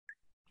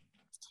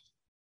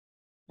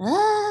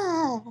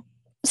Ah.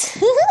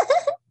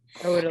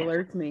 Oh, it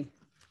alerts me.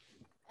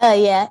 Oh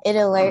yeah, it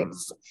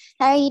alerts.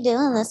 How are you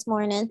doing this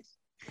morning?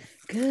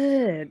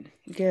 Good.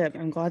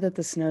 I'm glad that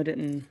the snow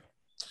didn't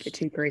get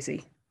too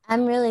crazy.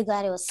 I'm really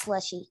glad it was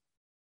slushy.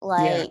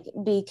 Yeah.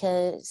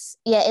 Because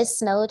it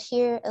snowed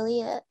here,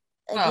 Aaliyah,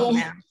 Oh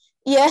again. man.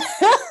 Yeah.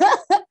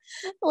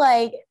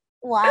 Like,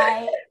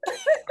 why?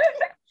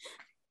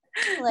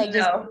 Like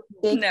just No,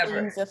 big never.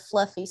 things of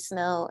fluffy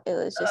snow. It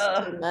was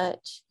just too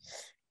much.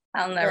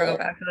 I'll never go But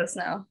back to the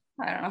snow.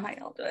 I don't know how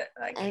y'all do it.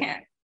 I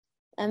can't.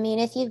 I mean,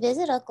 if you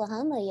visit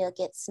Oklahoma, you'll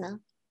get snow.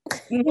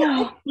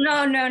 No.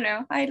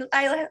 I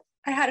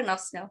had enough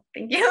snow.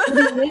 Thank you.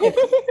 Where do you live?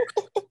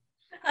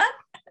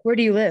 Where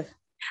do you live?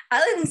 I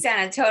live in San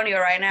Antonio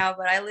right now,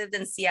 but I lived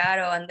in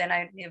Seattle and then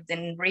I lived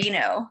in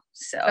Reno.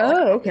 So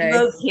Oh, okay. I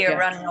moved here Yeah.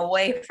 running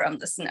away from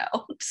the snow.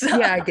 So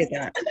Yeah, I get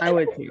that. I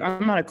would too.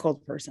 I'm not a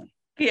cold person.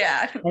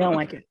 yeah. I don't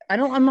like it. I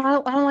don't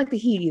like the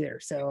heat either.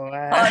 So Oh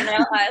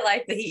no, I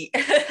like the heat.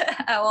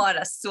 I want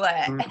to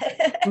sweat.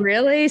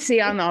 Really?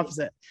 See, I'm the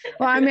opposite.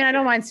 Well, I mean, I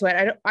don't mind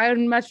sweat. I would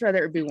much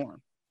rather it be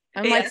warm.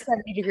 I'm like Yes.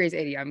 70 degrees,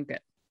 80. I'm good.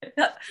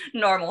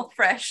 Normal,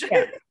 fresh.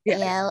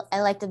 Yeah,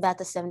 I liked about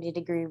the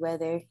 70-degree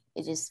weather.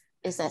 It's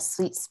that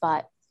sweet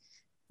spot.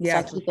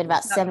 Yeah. So I keep it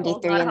about Not 73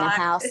 cold, not in the hot.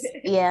 house.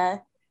 Yeah.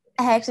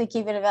 I actually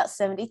keep it about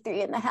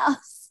 73 in the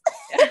house.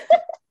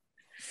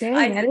 Dang,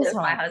 I that did is this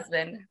with my hot.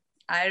 husband.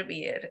 I'd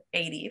be at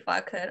 80 if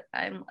I could.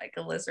 I'm like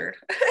a lizard.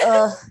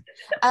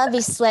 I'll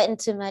be sweating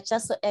too much.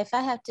 That's what, if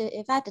I have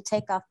to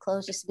take off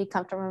clothes just to be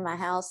comfortable in my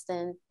house,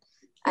 then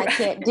I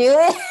can't do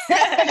it.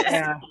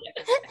 Yeah,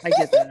 I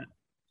get that.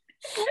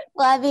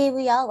 Well, I mean,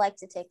 we all like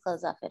to take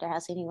clothes off at our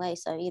house anyway,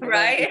 so either way,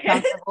 Right? it'd be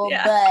comfortable.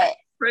 Yeah. But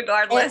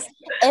Regardless.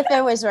 if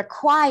it was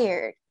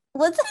required,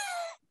 what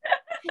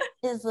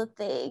is the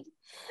thing?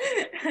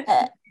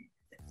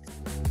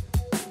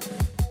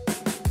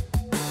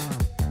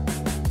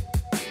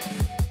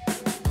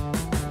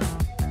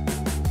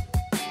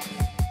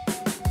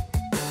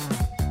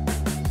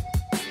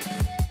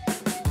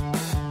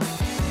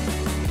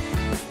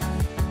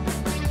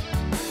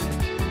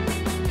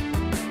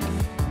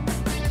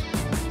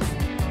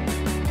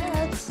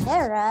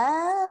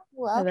 Sarah,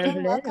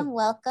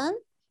 welcome.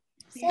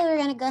 So we're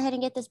going to go ahead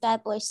and get this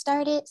bad boy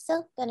started.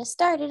 So going to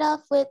start it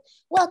off with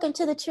welcome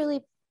to the Truly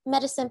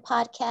Medicine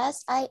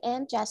Podcast. I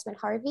am Jasmine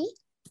Harvey.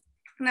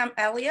 And I'm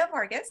Elia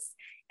Vargas.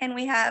 And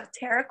we have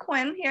Tara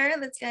Quinn here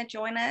that's going to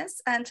join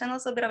us and tell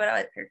us a bit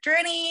about her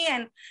journey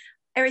and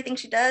everything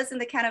she does in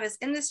the cannabis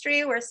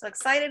industry. We're so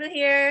excited to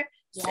hear.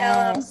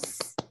 Yes.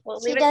 So,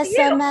 she does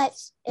so much.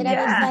 And I'm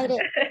Yeah.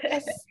 excited.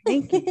 Yes.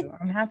 Thank you.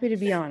 I'm happy to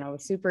be on. I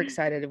was super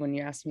excited when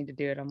you asked me to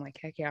do it. I'm like,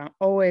 heck yeah, I'm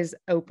always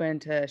open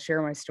to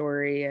share my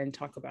story and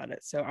talk about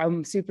it. So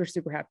I'm super,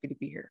 super happy to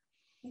be here.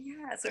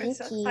 Yeah, so we're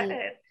so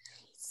excited.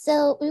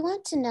 So we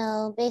want to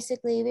know,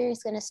 basically, we're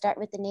just going to start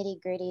with the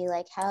nitty gritty,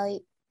 like how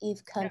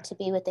you've come to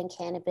be within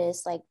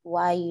cannabis, like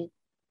why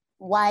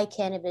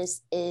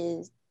cannabis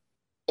is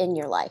in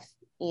your life,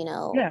 you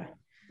know? Yeah.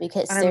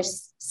 Because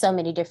there's so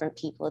many different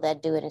people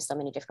that do it in so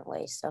many different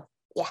ways. So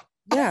yeah.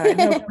 Yeah,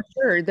 no, for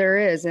sure there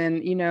is.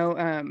 And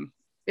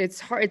it's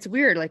hard, it's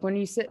weird, like when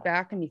you sit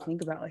back and you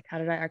think about like, how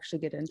did I actually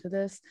get into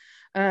this?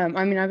 I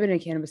mean, I've been a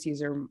cannabis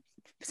user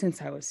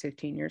since I was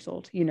 15 years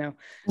old,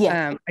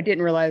 I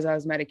didn't realize I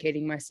was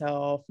medicating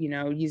myself,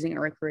 using it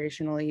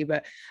recreationally,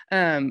 but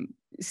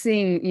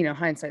seeing,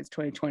 hindsight's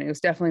 2020, it was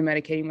definitely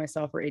medicating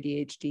myself for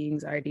ADHD,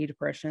 anxiety,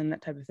 depression,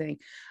 that type of thing.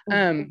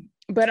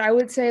 But I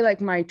would say like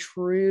my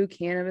true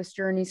cannabis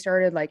journey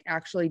started like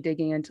actually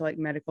digging into like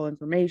medical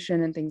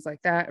information and things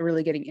like that,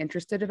 really getting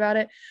interested about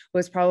it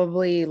was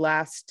probably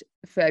last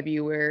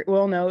February.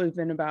 Well, no, it's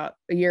been about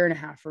a year and a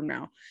half from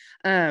now.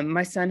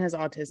 My son has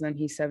autism.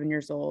 He's 7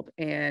 years old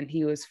and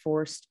he was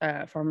forced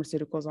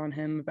pharmaceuticals on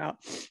him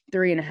about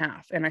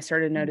 3.5. And I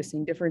started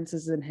noticing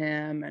differences in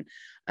him.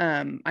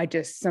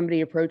 And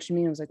somebody approached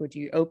me and was like, would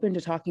you open to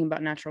talking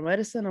about natural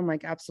medicine? I'm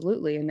like,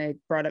 absolutely. And they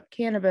brought up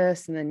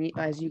cannabis. And then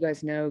as you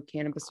guys know,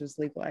 cannabis was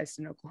legalized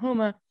in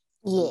Oklahoma.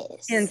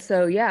 Yes. And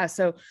so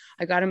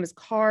I got him his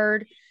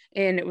card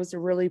and it was a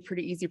really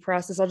pretty easy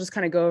process. I'll just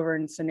kind of go over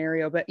in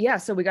scenario, but yeah,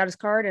 so we got his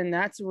card and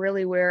that's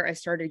really where I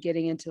started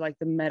getting into like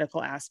the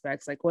medical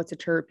aspects, like what's a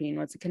terpene,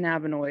 what's a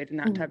cannabinoid and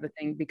that type of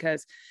thing,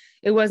 because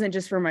it wasn't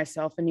just for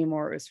myself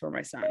anymore. It was for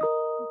my son.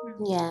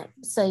 Yeah.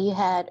 So you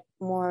had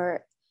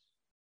more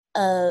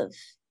of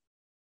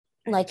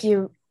like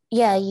it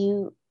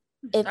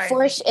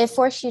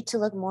forced you to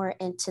look more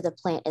into the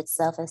plant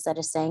itself instead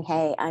of saying,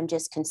 hey, I'm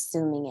just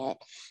consuming it.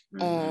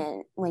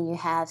 And when you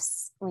have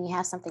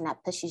something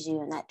that pushes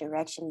you in that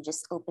direction, it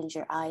just opens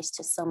your eyes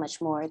to so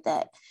much more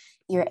that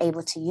you're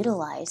able to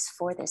utilize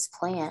for this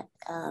plant.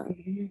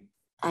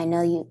 I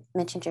know you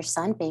mentioned your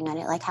son being on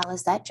it. Like, how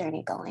is that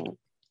journey going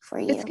for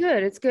you?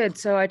 It's good.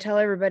 So I tell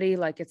everybody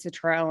like it's a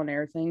trial and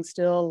error thing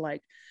still,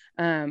 like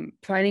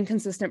finding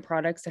consistent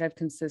products that have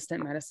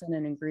consistent medicine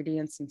and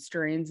ingredients and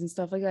strains and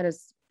stuff like that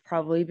is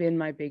probably been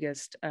my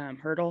biggest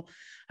hurdle.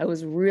 I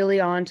was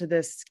really on to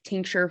this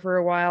tincture for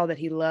a while that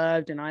he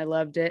loved and I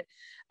loved it.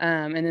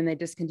 And then they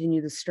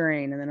discontinued the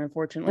strain. And then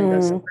unfortunately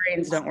those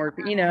strains don't work,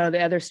 you know,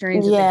 the other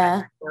strains that they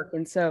had work.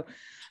 And so,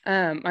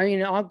 I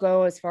mean, I'll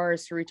go as far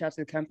as to reach out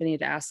to the company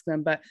to ask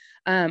them, but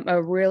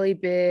a really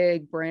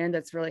big brand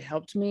that's really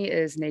helped me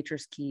is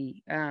Nature's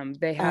Key.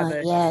 They have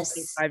a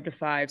 25 to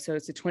 5. So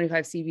it's a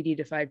 25 CBD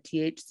to 5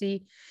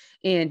 THC.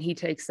 And he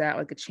takes that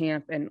like a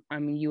champ. And I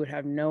mean, you would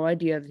have no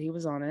idea that he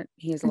was on it.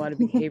 He has a lot of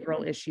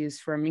behavioral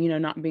issues from, you know,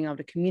 not being able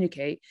to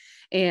communicate.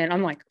 And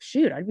I'm like,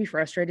 shoot, I'd be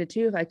frustrated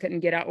too if I couldn't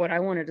get out what I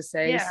wanted to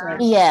say.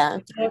 So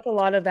took a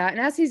lot of that. And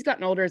as he's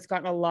gotten older, it's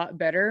gotten a lot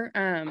better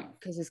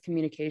because his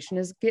communication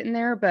is getting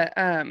there. But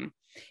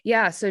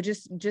yeah, so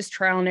just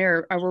trial and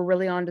error. We're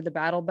really on to the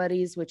Battle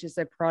Buddies, which is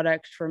a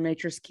product from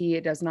Nature's Key.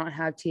 It does not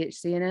have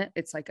THC in it.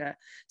 It's like a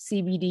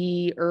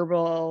CBD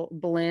herbal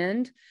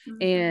blend.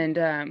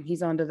 And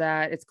he's onto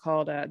that. It's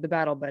called the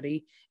Battle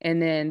Buddy.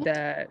 And then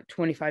the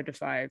 25 to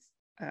 5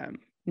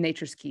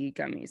 Nature's Key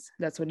gummies.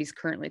 That's what he's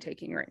currently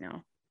taking right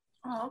now.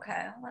 Oh,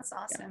 okay. Well, that's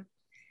awesome.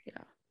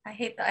 Yeah. I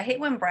hate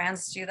when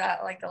brands do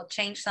that. Like they'll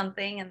change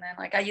something and then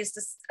like I used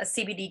a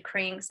CBD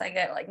cream, so I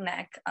get like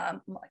neck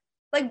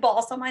like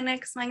balls on my neck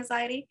because my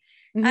anxiety.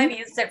 I've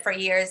used it for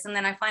years, and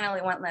then I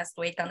finally went last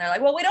week and they're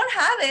like, well, we don't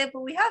have it,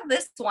 but we have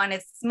this one,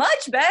 it's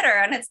much better.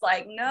 And it's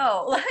like,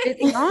 no, like,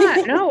 it's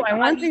not. No, I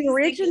want the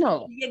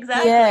original.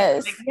 Exactly.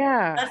 Yes. Like,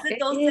 yeah,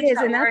 it is.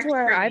 And that's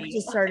where I've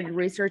just started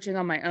researching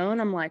on my own.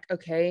 I'm like,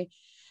 okay,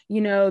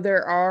 you know,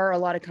 there are a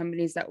lot of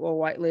companies that will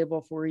white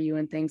label for you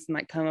and things and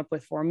like come up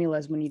with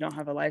formulas when you don't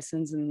have a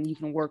license and you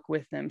can work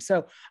with them.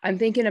 So I'm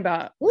thinking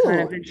about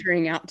kind of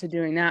venturing out to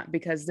doing that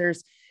because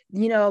there's,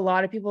 you know, a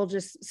lot of people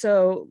just,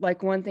 so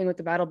like one thing with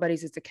the Battle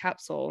Buddies, it's a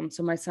capsule. And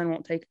so my son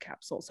won't take a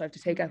capsule. So I have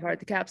to take apart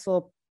the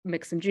capsule,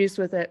 mix some juice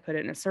with it, put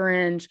it in a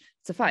syringe.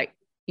 It's a fight,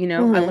 you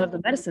know, I love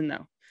the medicine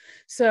though.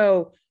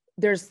 So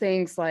there's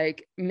things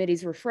like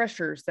Middy's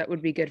refreshers that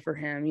would be good for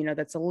him. You know,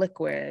 that's a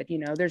liquid, you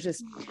know, there's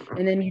just,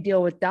 and then you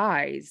deal with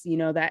dyes, you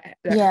know, that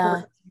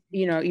hurts,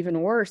 you know,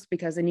 even worse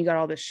because then you got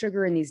all the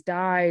sugar in these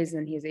dyes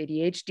and he has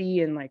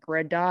ADHD and like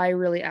red dye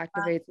really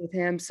activates with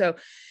him. So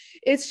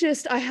it's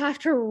just, I have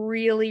to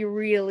really,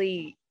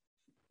 really,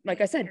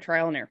 like I said,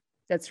 trial and error.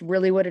 That's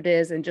really what it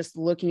is. And just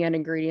looking at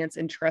ingredients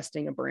and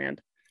trusting a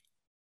brand.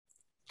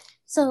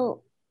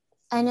 So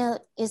I know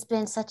it's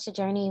been such a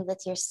journey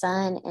with your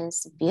son and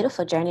it's a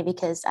beautiful journey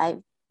because I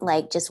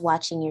like just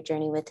watching your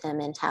journey with him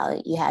and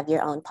how you have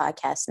your own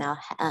podcast now,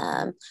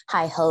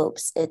 High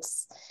Hopes.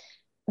 It's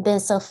been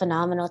so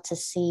phenomenal to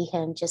see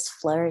him just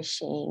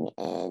flourishing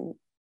and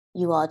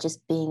you all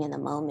just being in the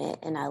moment.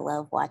 And I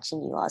love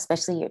watching you all,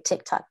 especially your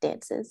TikTok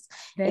dances.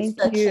 Thank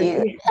it's so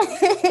you.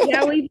 Cute.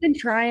 Yeah, we've been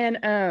trying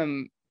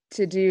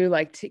to do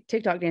like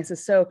TikTok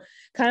dances. So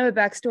kind of a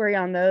backstory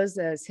on those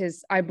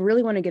is I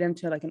really want to get him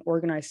to like an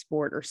organized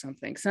sport or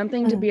something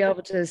to be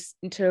able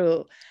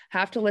to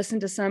have to listen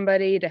to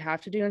somebody, to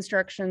have to do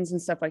instructions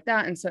and stuff like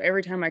that. And so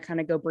every time I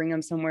kind of go bring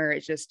him somewhere,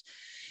 it's just,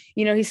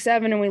 you know, he's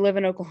 7 and we live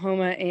in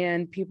Oklahoma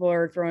and people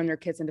are throwing their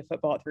kids into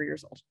football at 3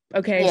 years old.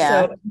 Okay.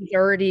 Yeah. So he's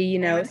already, you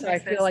know, so I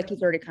feel like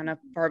he's already kind of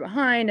far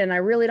behind and I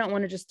really don't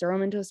want to just throw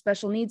him into a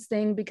special needs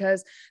thing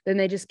because then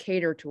they just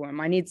cater to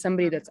him. I need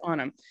somebody that's on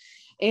him.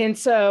 And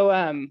so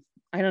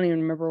I don't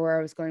even remember where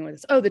I was going with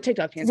this. Oh, the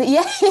TikTok dances.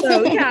 Yeah.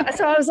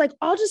 So I was like,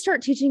 I'll just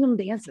start teaching him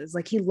dances.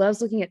 Like he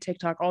loves looking at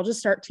TikTok. I'll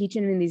just start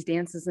teaching him these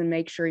dances and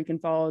make sure he can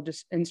follow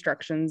just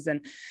instructions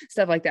and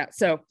stuff like that.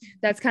 So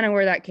that's kind of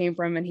where that came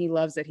from. And he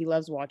loves it. He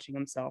loves watching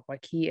himself.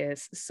 Like he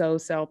is so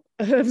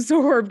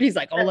self-absorbed. He's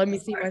like, oh, let me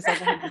see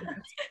myself.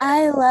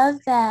 I love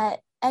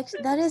that.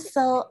 Actually, that is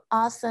so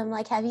awesome.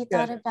 Like, have you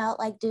thought about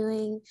like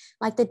doing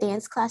like the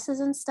dance classes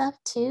and stuff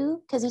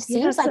too? Because he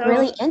seems like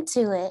really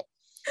into it.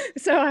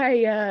 So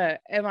I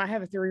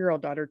have a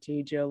 3-year-old daughter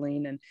too,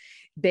 Jolene, and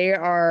they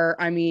are,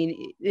 I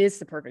mean, it's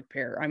the perfect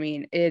pair. I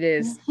mean, it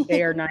is,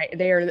 they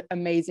are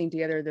amazing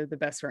together. They're the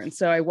best friends.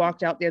 So I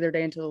walked out the other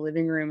day into the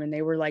living room and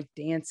they were like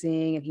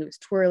dancing and he was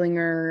twirling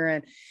her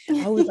and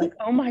I was like,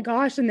 oh my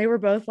gosh. And they were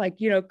both like,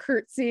 you know,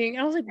 curtsying.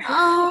 And I was like,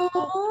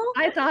 oh.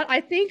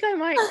 I think I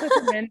might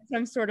put them in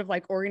some sort of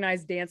like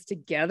organized dance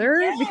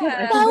together. Because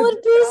that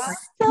would be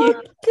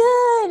so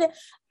good.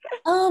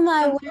 Oh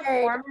my word.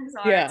 Performance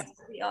arts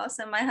would be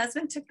awesome. My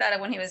husband took that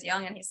when he was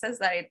young and he says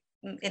that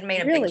it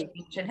made a big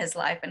change in his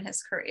life and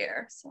his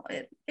career. So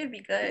it'd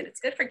be good. It's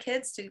good for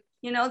kids to,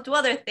 you know, do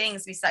other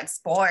things besides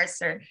sports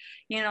or,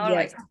 you know,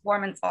 like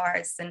performance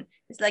arts. And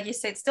it's like you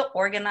said, it's still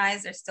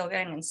organized. They're still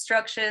getting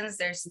instructions.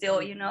 There's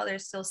still, you know,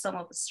 there's still some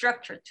of a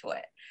structure to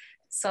it.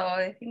 So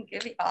I think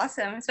it'd be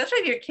awesome, especially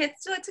if your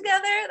kids do it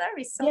together. That'd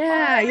be so fun.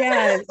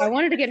 Yeah. I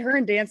wanted to get her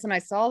in dance and I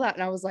saw that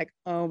and I was like,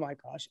 oh my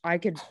gosh, I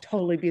could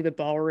totally be the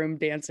ballroom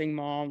dancing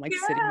mom, like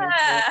sitting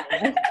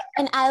there.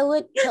 And I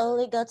would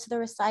totally go to the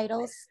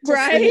recitals.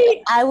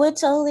 Right? I would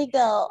totally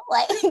go.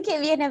 Like, give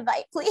me an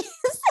invite, please.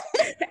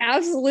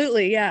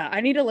 Absolutely. Yeah.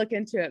 I need to look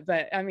into it.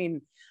 But I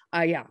mean,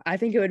 I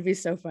think it would be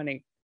so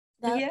funny.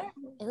 Yeah.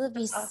 It would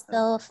be That's awesome.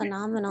 so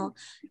phenomenal.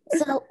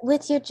 So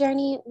with your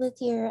journey with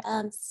your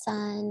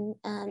son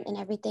and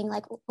everything,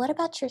 like what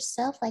about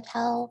yourself? Like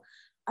how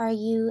are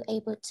you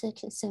able to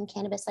consume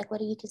cannabis? Like what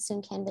do you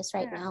consume cannabis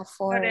right Yeah. now How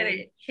for did and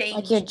it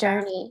like your change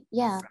journey?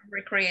 Yeah. from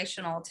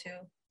recreational to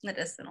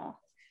medicinal?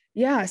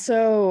 Yeah,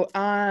 so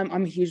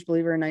I'm a huge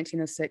believer in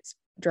 1906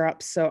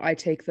 drops. So I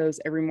take those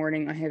every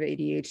morning. I have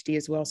ADHD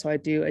as well. So I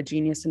do a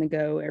Genius and a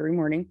Go every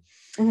morning.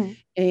 Mhm.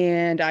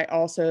 And I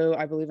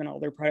believe in all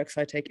their products.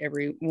 So I take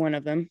every one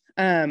of them.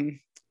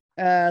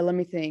 Let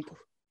me think.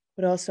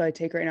 What else do I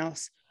take right now?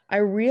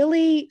 I've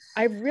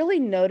really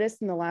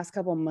noticed in the last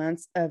couple of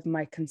months of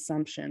my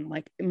consumption,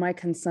 like my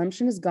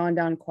consumption has gone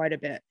down quite a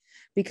bit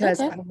because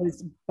Okay. I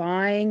was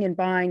buying and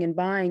buying and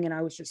buying, and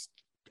I was just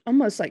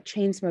almost like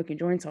chain smoking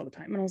joints all the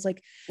time. And I was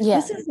like, Yeah.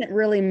 this isn't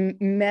really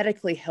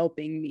medically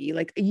helping me.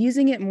 Like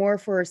using it more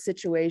for a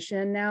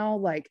situation now,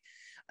 like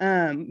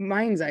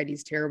my anxiety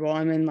is terrible.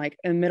 I'm in like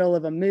the middle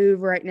of a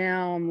move right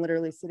now. I'm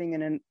literally sitting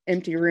in an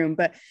empty room.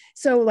 But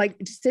so like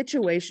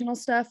situational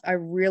stuff, I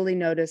really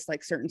noticed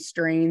like certain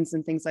strains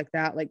and things like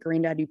that, like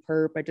Granddaddy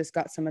Perp. I just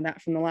got some of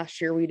that from the last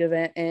Shearweed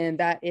event, and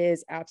that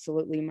is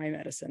absolutely my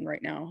medicine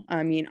right now.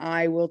 I mean,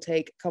 I will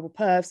take a couple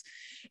puffs.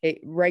 It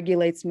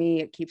regulates me,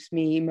 it keeps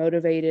me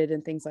motivated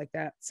and things like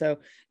that. So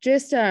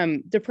just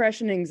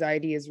depression,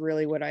 anxiety is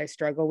really what I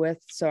struggle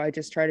with. So I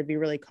just try to be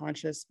really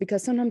conscious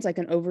because sometimes I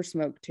can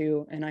oversmoke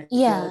too, and I feel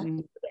Yeah. more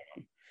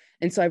down.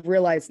 And so I've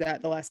realized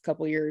that the last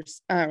couple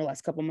years, or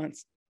last couple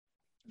months,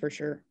 for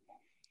sure.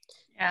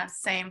 Yeah,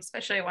 same,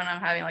 especially when I'm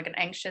having like an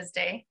anxious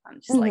day.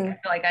 I'm just like, I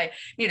Mhm. feel like I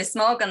need to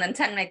smoke, and then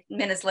 10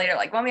 minutes later,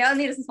 like, mommy, I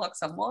need to smoke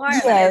some more.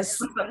 And then I Yes.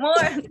 smoke some more.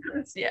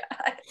 Yeah.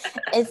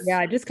 It's Yeah,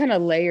 I just kind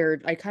of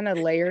layered. I kind of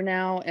layer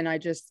now, and I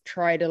just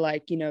try to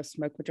like,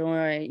 smoke a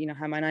joint,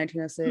 have my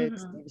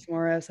 1906, Mhm. maybe some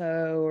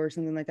RSO or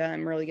something like that.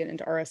 I'm really getting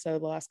into RSO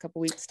the last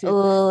couple weeks too.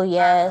 oh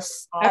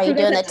yes. Are Awesome. you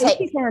After got doing the the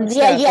Tasty Farm Yeah,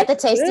 stuff, you got the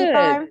it's Tasty good.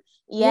 Farm?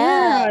 Yeah,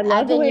 Yeah, I I've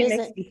love the been way it using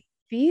makes me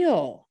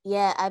feel.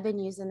 Yeah, I've been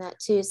using that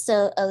too.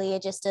 So,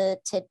 Aaliyah, just a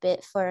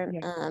tidbit for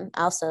Yeah.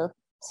 I also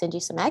send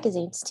you some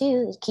magazines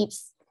too. It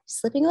keeps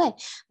slipping away.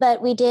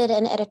 But we did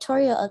an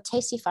editorial of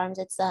Tasty Farms.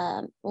 It's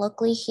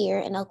locally here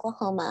in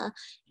Oklahoma,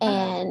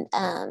 and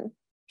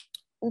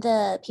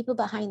the people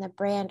behind the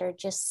brand are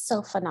just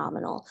so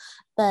phenomenal.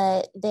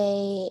 But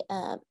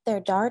their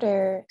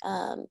daughter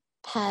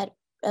had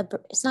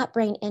it's not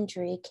brain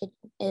injury.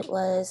 It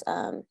was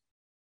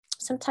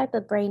some type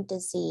of brain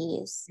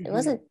disease. It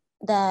wasn't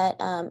that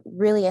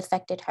really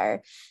affected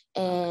her.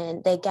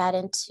 And they got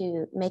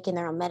into making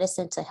their own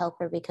medicine to help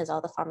her because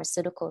all the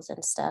pharmaceuticals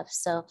and stuff.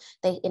 So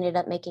they ended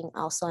up making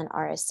also an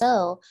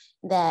RSO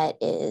that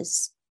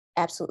is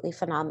absolutely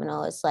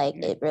phenomenal. It's like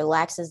it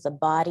relaxes the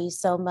body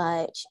so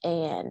much.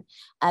 And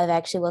I've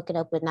actually woken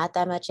up with not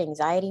that much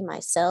anxiety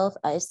myself.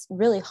 It's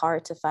really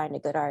hard to find a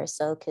good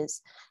RSO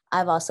because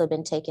I've also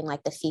been taking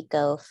like the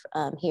FICO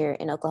here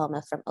in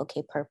Oklahoma from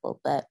OK Purple,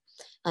 but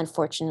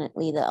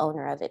unfortunately the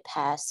owner of it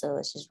passed, so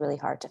it's just really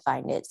hard to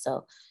find it.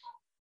 So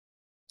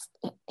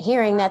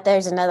hearing that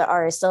there's another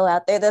RSO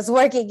out there that's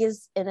working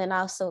and then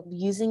also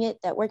using it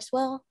that works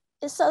well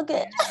is so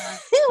good.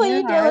 When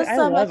you deal with I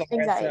so much love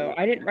anxiety.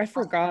 RSO. I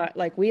forgot,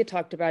 like we had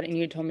talked about it and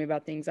you had told me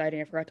about the anxiety.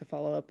 And I forgot to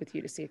follow up with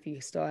you to see if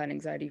you still had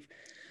anxiety.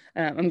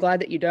 I'm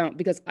glad that you don't,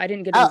 because I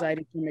didn't get Oh,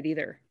 anxiety from it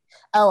either.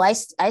 I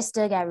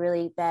still got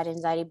really bad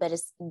anxiety, but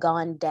it's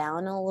gone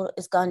down a little.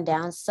 It's gone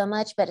down so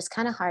much, but it's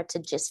kind of hard to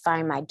just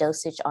find my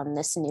dosage on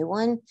this new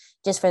one,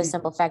 just for the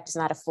simple fact it's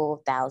not a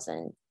full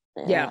 1,000.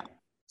 Yeah.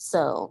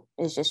 So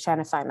it's just trying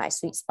to find my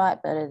sweet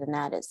spot. But other than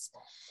that, it's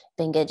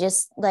been good.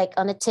 Just like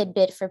on a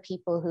tidbit for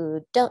people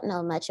who don't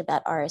know much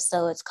about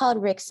RSO, it's called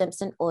Rick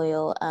Simpson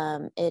oil.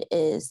 It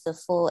is the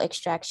full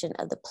extraction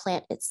of the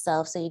plant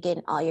itself. So you're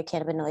getting all your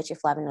cannabinoids, your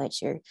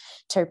flavonoids, your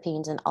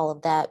terpenes, and all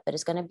of that. But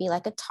it's going to be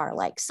like a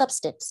tar-like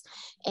substance.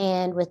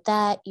 And with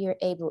that, you're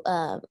able.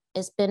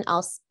 It's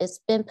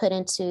been put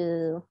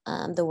into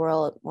the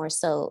world more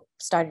so.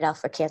 Started out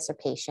for cancer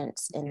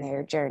patients in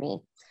their journey.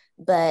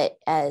 But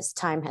as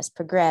time has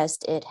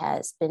progressed, it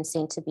has been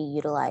seen to be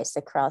utilized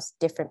across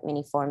different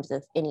many forms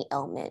of any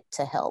ailment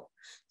to help.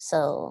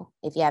 So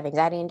if you have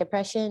anxiety and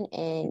depression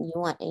and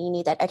you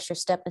need that extra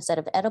step instead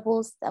of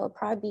edibles, that would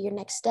probably be your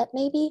next step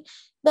maybe.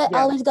 But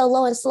always go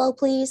low and slow,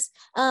 please.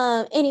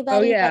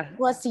 Anybody that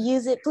wants to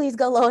use it, please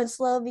go low and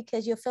slow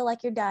because you'll feel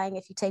like you're dying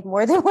if you take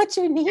more than what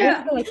you need.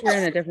 I feel like you're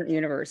in a different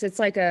universe. It's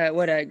like a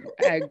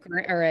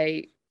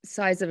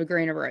size of a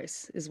grain of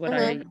rice is what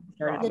I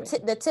started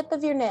with. The tip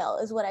of your nail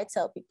is what I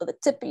tell people. The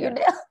tip of your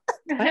nail.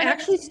 I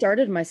actually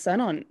started my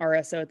son on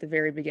RSO at the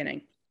very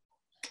beginning.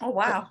 Oh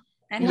wow!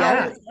 And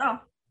how did it go?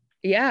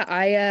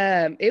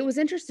 Yeah, it was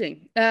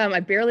interesting. I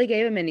barely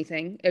gave him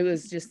anything. It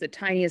was just the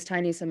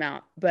tiniest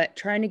amount. But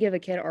trying to give a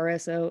kid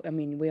RSO, I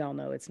mean, we all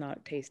know it's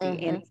not tasty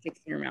and it sticks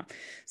in your mouth.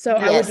 So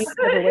I would do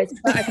several ways.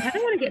 But I kind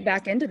of want to get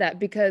back into that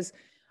because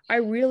I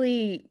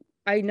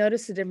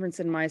noticed a difference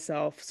in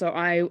myself. So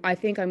I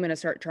think I'm going to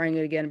start trying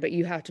it again, but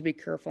you have to be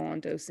careful on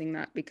dosing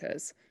that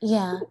because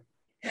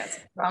that's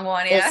the wrong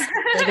one. Yeah.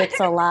 It's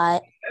a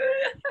lot.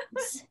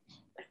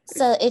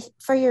 So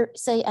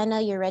I know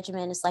your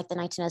regimen is like the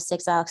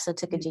 1906. I also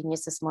took a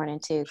Genius this morning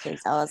too,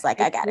 because I was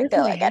like, I gotta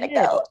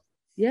go.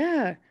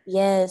 Yeah.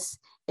 Yes.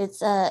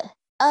 It's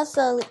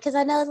also because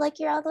I know like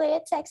you're all the way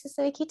in Texas,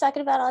 so we keep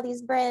talking about all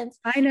these brands.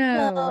 I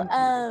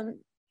know.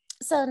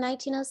 So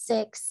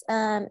 1906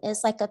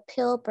 is like a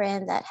pill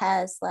brand that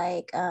has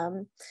like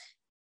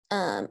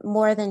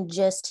more than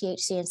just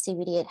THC and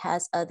CBD. It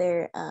has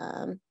other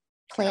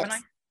plants.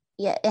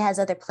 Yeah, it has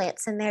other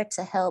plants in there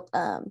to help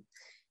have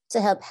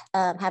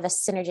a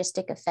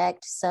synergistic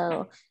effect.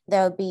 So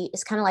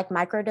it's kind of like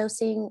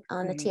microdosing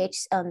on the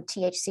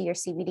THC or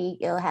CBD.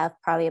 You'll have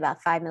probably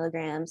about 5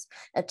 milligrams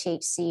of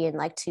THC and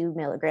like 2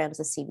 milligrams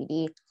of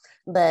CBD.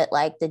 But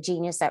like the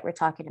Genius that we're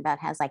talking about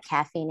has like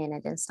caffeine in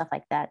it and stuff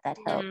like that. That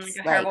helps.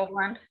 Like a herbal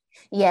blend.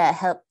 Yeah,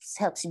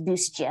 helps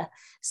boost you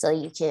so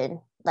you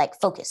can like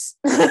focus.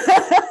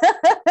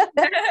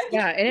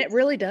 Yeah, and it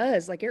really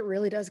does. Like it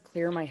really does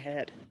clear my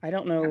head. I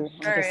don't know.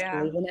 Sure, I just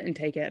believe in it and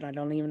take it, and I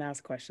don't even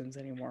ask questions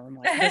anymore. I'm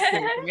like, this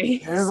is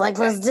me. It's like,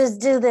 let's just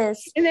do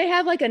this. And they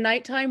have like a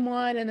nighttime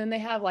one, and then they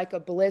have like a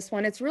bliss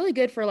one. It's really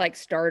good for like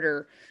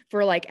starter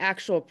for like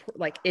actual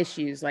like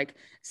issues like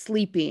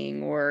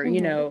sleeping, or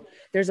you know,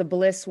 there's a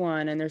bliss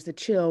one and there's the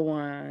chill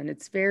one.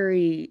 It's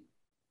very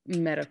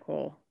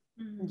medical.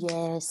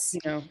 Yes. You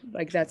know,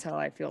 like that's how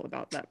I feel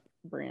about that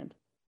brand.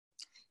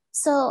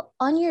 So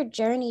on your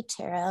journey,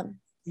 Tara,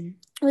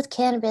 with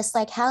cannabis,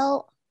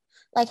 how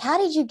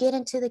did you get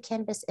into the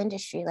cannabis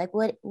industry? Like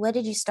what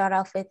did you start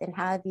off with, and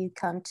how have you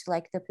come to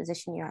like the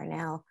position you are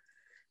now?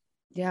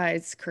 Yeah,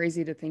 it's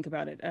crazy to think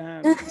about it.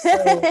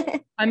 So,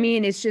 I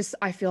mean, it's just,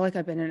 I feel like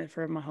I've been in it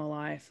for my whole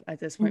life at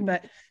this point.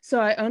 But so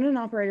I owned and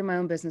operated my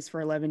own business for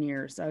 11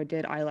 years. I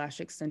did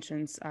eyelash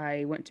extensions.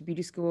 I went to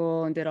beauty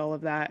school and did all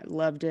of that.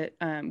 Loved it.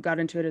 Got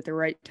into it at the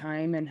right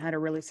time and had a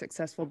really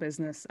successful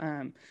business.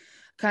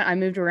 I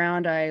moved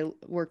around. I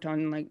worked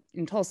on like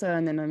in Tulsa,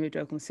 and then I moved to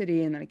Oklahoma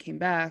City, and then I came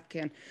back.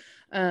 And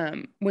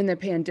when the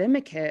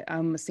pandemic hit,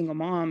 I'm a single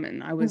mom,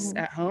 and I was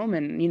at home,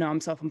 and, you know,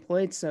 I'm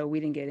self-employed, so we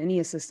didn't get any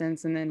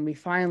assistance. And then we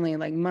finally,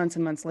 like months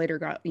and months later,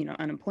 got, you know,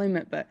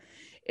 unemployment, but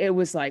it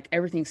was like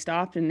everything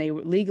stopped, and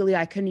legally,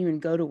 I couldn't even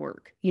go to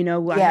work. You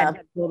know, I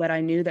had people that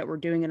I knew that were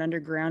doing it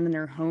underground in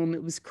their home.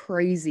 It was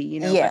crazy, you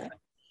know. Yeah.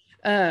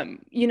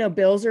 You know,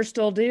 bills are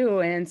still due.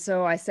 And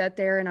so I sat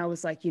there and I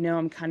was like, you know,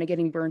 I'm kind of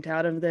getting burnt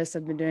out of this.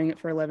 I've been doing it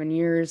for 11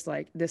 years.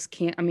 Like this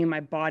my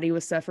body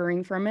was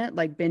suffering from it,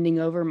 like bending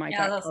over my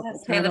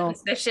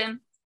position.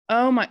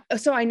 Oh my.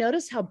 So I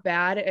noticed how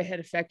bad it had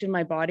affected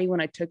my body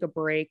when I took a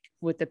break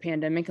with the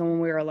pandemic, and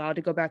when we were allowed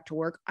to go back to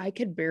work, I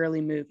could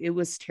barely move. It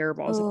was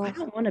terrible. I was like, I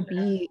don't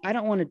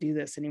want to do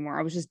this anymore.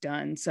 I was just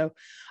done. So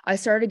I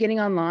started getting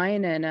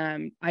online,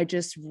 and I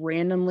just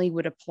randomly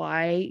would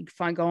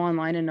go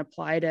online and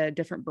apply to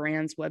different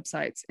brands'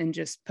 websites and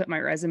just put my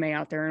resume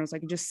out there. And I was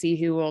like, just see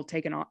who will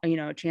take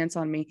a chance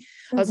on me.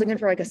 I was looking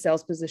for like a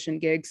sales position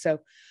gig.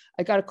 So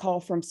I got a call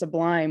from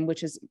Sublime,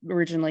 which is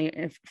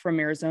originally from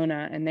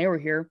Arizona, and they were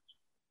here.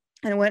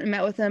 And I went and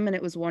met with them, and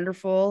it was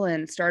wonderful,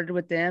 and started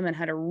with them and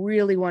had a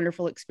really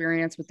wonderful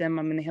experience with them.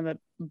 I mean, they have a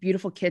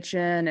beautiful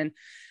kitchen. And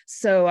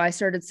so I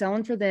started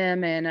selling for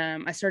them, and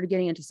I started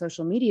getting into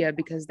social media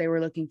because they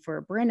were looking for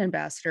a brand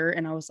ambassador.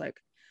 And I was like,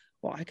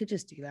 well, I could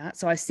just do that.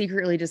 So I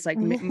secretly just like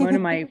one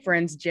of my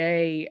friends,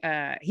 Jay,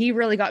 he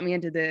really got me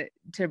into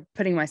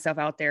putting myself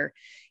out there.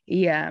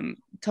 He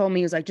told me,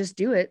 he was like, just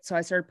do it. So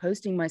I started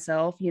posting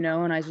myself, you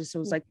know, and I just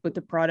was like with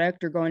the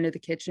product or going to the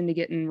kitchen to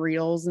get in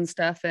reels and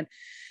stuff. And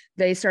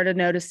they started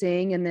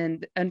noticing. And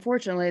then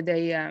unfortunately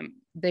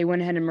they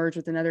went ahead and merged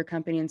with another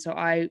company. And so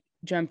I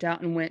jumped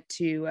out and went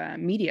to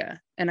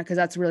media, and because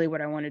that's really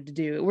what I wanted to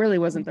do. It really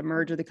wasn't the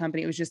merge of the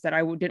company. It was just that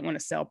I didn't want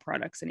to sell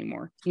products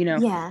anymore, you know?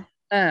 Yeah.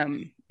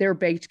 They were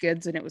baked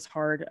goods, and it was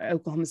hard.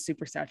 Oklahoma's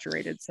super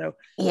saturated. So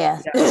we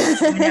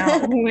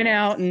went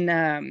out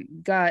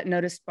and got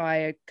noticed by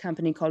a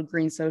company called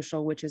Green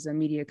Social, which is a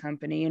media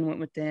company, and went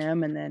with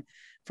them. And then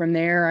from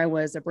there, I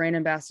was a brand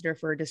ambassador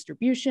for a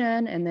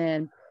distribution. And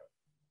then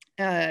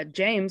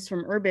James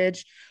from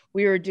Herbage,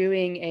 we were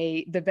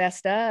doing the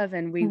best of,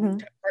 and we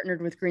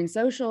partnered with Green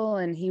Social.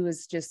 And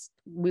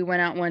we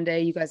went out one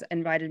day, you guys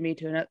invited me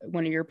to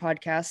one of your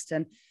podcasts,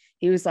 and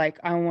he was like,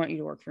 I want you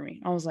to work for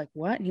me. I was like,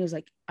 what? And he was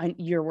like,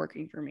 you're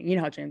working for me. You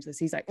know how James is.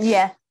 He's like,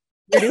 yeah.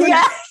 You're doing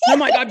it? I'm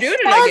like, I'm doing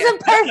it. That was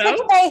a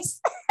perfect case.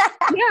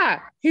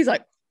 Yeah. He's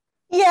like,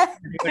 yeah.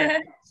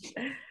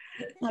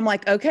 I'm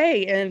like,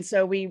 okay. And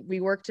so we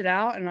worked it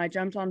out, and I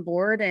jumped on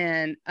board.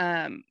 And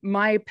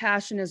my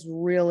passion is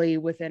really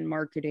within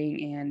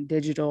marketing and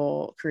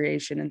digital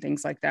creation and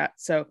things like that.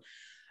 So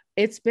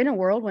it's been a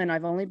whirlwind.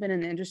 I've only been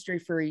in the industry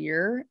for a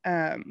year.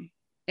 And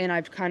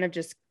I've kind of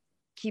just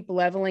keep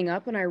leveling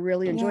up, and I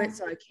really enjoy it.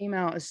 So I came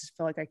out, I just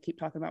feel like I keep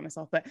talking about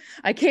myself, but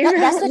I came out.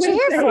 That's what you're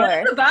here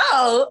for.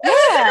 About.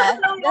 Yeah.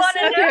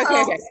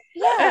 Okay.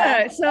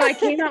 Yeah. So I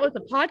came out with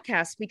a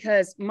podcast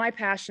because my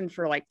passion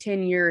for like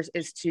 10 years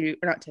is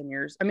not 10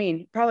 years. I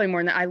mean, probably more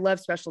than that. I love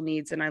special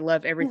needs, and I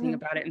love everything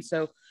about it. And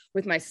so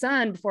with my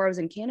son, before I was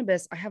in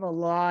cannabis, I have a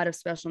lot of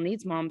special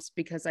needs moms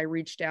because I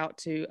reached out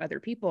to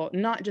other people,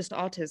 not just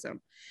autism,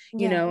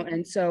 you know?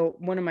 And so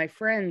one of my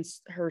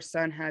friends, her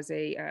son has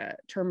a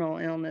terminal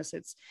illness.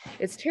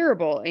 It's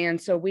terrible.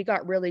 And so we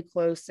got really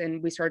close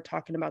and we started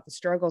talking about the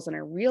struggles. And I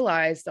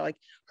realized that like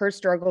her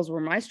struggles were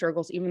my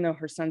struggles, even though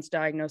her son's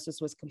diagnosis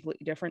was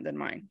completely different than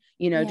mine,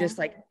 you know, just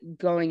like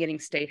getting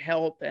state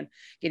help and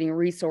getting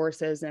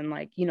resources and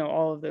like, you know,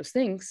 all of those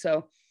things.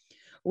 So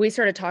we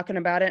started talking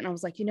about it and I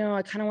was like, you know,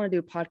 I kind of want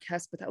to do a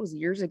podcast, but that was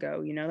years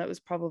ago, you know, that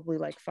was probably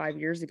like 5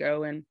 years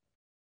ago. And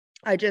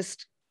I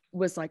just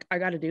was like, I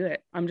got to do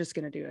it. I'm just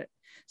going to do it.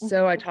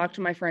 So I talked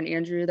to my friend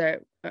Andrew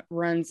that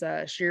runs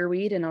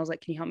Shearweed, and I was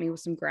like, can you help me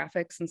with some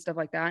graphics and stuff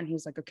like that? And he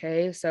was like,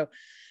 okay. So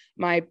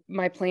my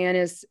plan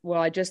is,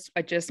 well, I just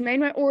made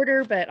my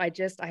order, but I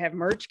have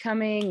merch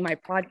coming, my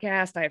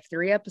podcast. I have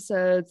 3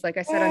 episodes. Like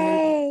I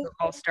said,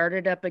 I'll start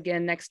it up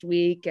again next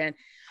week. And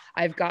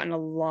I've gotten a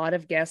lot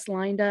of guests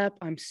lined up.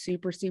 I'm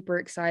super, super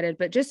excited,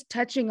 but just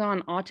touching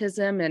on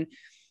autism and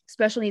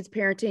special needs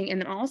parenting,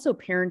 and then also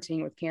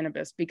parenting with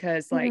cannabis,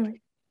 because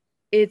like,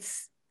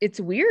 it's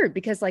weird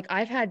because like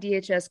I've had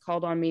DHS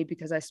called on me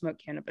because I smoke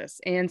cannabis.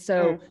 And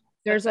so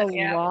there's a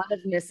lot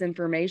of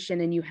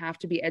misinformation, and you have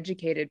to be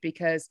educated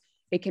because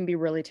it can be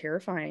really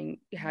terrifying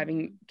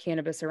having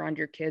cannabis around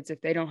your kids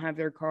if they don't have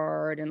their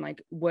card, and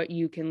like what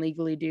you can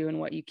legally do and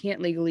what you can't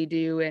legally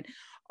do. And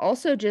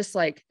also just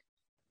like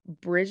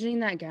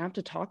bridging that gap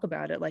to talk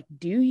about it. Like,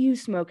 do you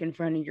smoke in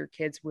front of your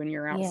kids when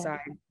you're outside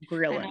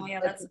grilling? I know,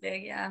 that's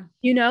big. Yeah.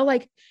 You know,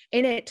 like,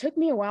 and it took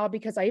me a while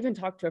because I even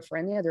talked to a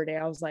friend the other day.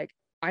 I was like,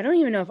 I don't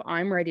even know if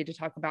I'm ready to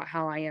talk about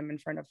how I am in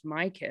front of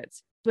my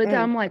kids, but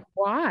I'm like,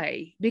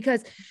 why?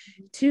 Because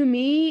to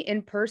me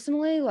and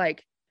personally,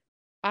 like,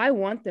 I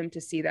want them to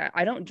see that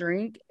I don't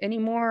drink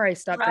anymore. I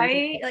stopped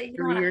drinking like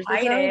 3 years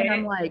ago. And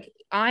I'm like,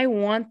 I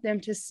want them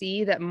to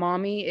see that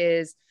mommy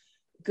is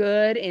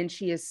good and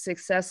she is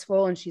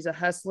successful and she's a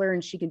hustler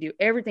and she can do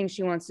everything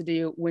she wants to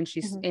do when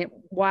she's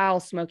while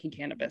smoking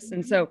cannabis.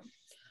 And so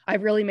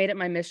I've really made it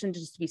my mission to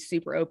just be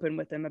super open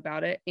with them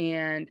about it.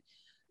 And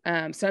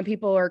some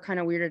people are kind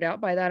of weirded out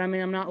by that. I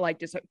mean, I'm not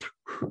like just like,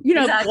 you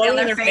know, blowing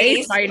their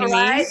face by any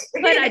means,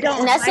 but I don't.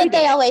 And that's what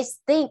they always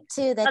think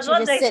too, that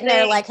you're just sitting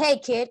there like, hey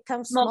kid,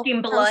 come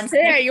smoking blunts.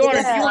 Yeah, you want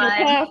to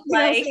puff,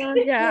 like,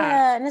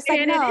 yeah. And it's like,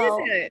 and no.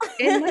 it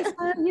isn't. And my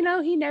son, you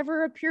know, he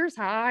never appears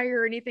high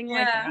or anything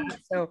like that.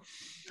 So,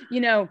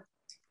 you know,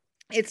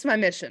 it's my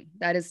mission.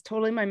 That is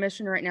totally my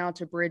mission right now,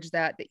 to bridge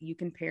that you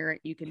can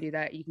parent, you can do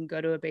that. You can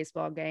go to a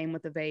baseball game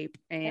with a vape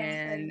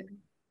and,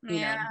 you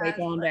know, vape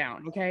on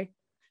down. Okay.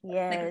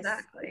 Yes,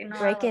 exactly. No,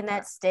 breaking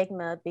that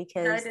stigma,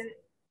 because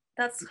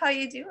that's how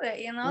you do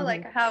it, you know.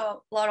 Like I have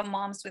a lot of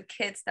moms with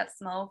kids that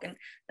smoke, and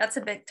that's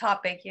a big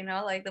topic, you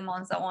know, like the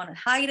moms that want to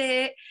hide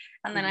it.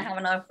 And then I have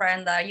another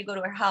friend that you go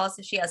to her house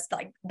and she has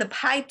like the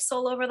pipes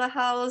all over the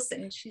house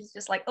and she's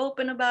just like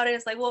open about it.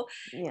 It's like, well,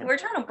 we're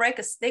trying to break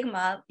a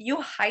stigma. You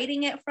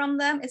hiding it from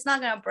them, it's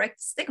not going to break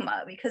the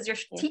stigma, because you're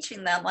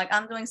teaching them like,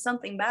 I'm doing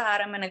something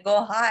bad, I'm going to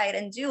go hide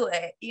and do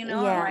it, you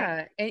know.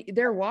 Like, and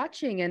they're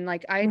watching. And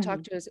like I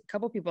talked to a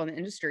couple people in the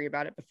industry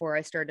about it before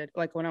I started,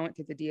 like when I went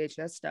through the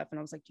DHS stuff, and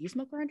I was like, do you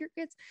smoke around your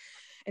kids?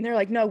 And they're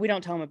like, no, we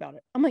don't tell them about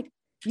it. I'm like,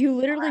 you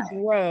literally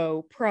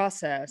grow,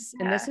 process,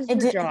 and this is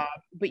your job,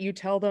 but you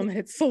tell them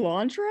it's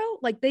cilantro?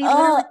 Like they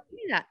literally do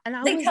that. And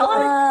I was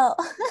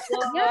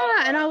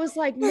like, and I was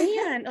like,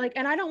 man, like,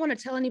 and I don't want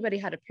to tell anybody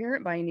how to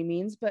parent by any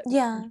means, but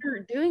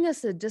you're doing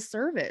us a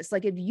disservice.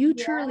 Like if you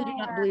truly do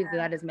not believe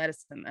that is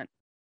medicine, then,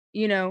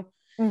 you know.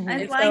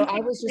 And so I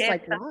was just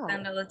like, wow. At the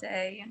end of the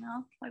day, you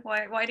know, like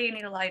why do you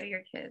need to lie to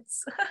your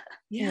kids?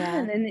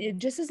 And then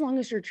just as long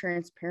as you're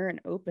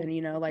transparent, open,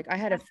 you know, like I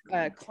had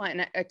a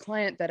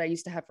client that I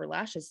used to have for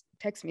lashes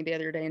text me the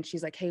other day, and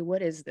she's like, hey,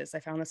 what is this? I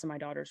found this in my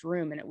daughter's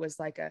room, and it was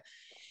like a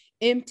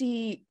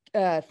empty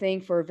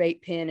thing for a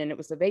vape pen, and it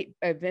was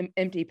a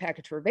empty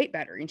package for a vape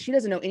battery, and she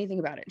doesn't know anything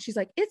about it. And she's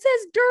like, it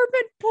says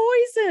Durban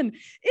poison,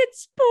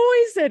 it's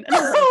poison.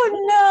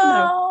 And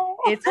no,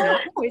 it's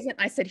not poison.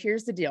 I said,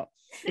 here's the deal,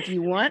 if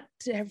you want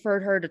for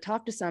her to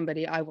talk to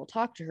somebody, I will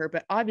talk to her,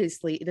 but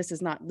obviously this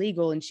is not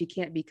legal and she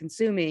can't be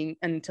consuming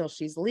until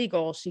she's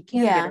legal. She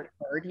can't get her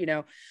card, you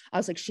know. I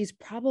was like, she's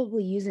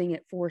probably using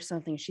it for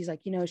something. She's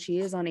like, you know, she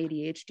is on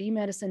ADHD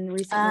medicine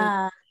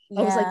recently.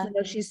 I was like, you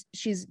know,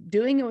 she's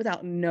doing it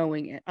without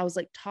knowing it. I was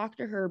like, talk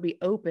to her, be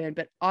open,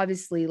 but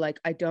obviously, like,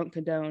 I don't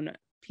condone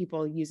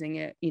people using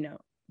it, you know,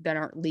 that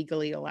aren't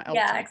legally allowed.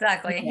 Yeah,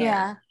 exactly.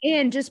 Yeah.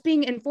 And just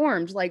being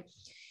informed, like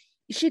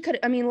she could,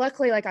 I mean,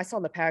 luckily, like I saw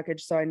the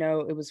package, so I know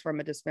it was from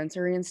a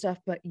dispensary and stuff,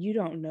 but you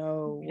don't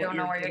know. You don't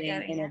know where you're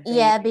getting.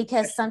 Yeah,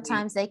 because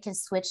sometimes they can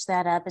switch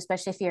that up,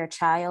 especially if you're a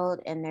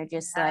child and they're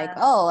just like,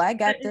 oh, I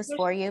got this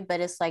for you, but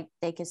it's like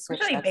they can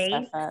switch that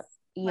stuff up.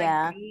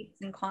 Like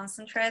and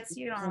concentrates,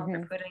 you don't know what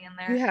they're putting in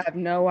there. You have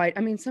no idea.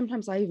 I mean,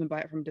 sometimes I even buy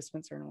it from a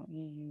dispenser.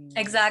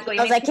 Exactly.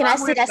 I was like, can I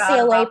see that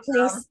COA,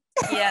 please?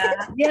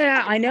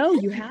 Yeah, I know,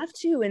 you have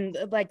to. And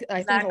like,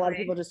 I think a lot of Exactly.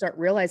 people just don't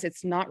realize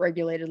it's not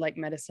regulated like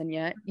medicine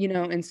yet, you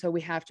know, and so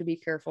we have to be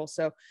careful.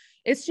 So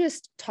it's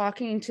just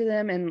talking to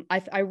them. And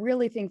I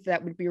really think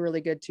that would be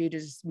really good too, to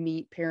just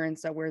meet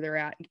parents at where they're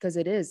at, because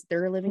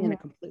they're living in a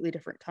completely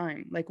different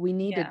time. Like, we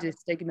need to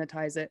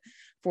destigmatize it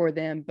for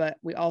them, but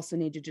we also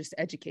need to just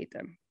educate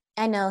them.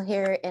 I know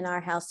here in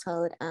our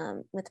household,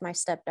 with my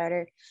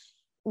stepdaughter,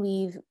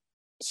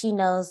 she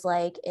knows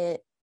like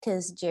it,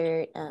 because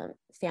Jared,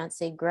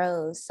 fiance,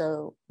 grows.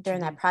 So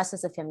during that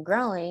process of him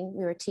growing,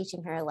 we were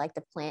teaching her like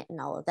the plant and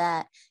all of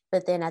that.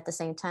 But then at the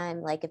same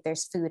time, like if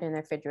there's food in the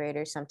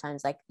refrigerator,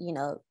 sometimes like, you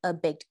know, a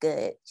baked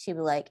good, she'd be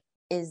like,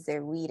 is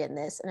there weed in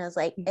this? And I was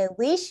like, at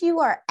least you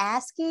are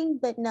asking,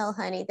 but no,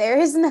 honey, there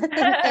is nothing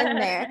in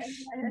there.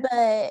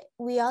 But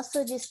we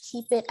also just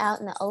keep it out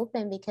in the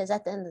open, because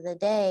at the end of the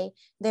day,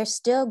 they're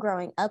still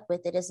growing up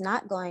with it. It's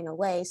not going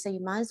away. So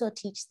you might as well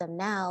teach them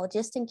now,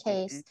 just in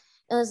case.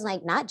 It was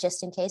like, not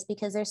just in case,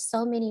 because there's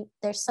so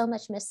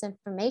much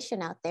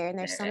misinformation out there, and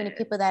there's so many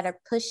people that are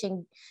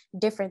pushing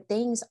different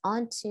things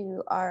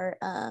onto our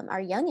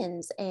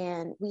youngins,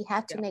 and we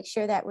have to make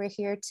sure that we're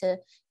here to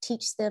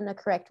teach them the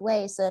correct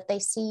way. So if they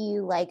see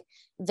you like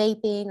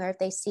vaping, or if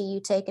they see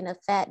you taking a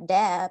fat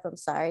dab, I'm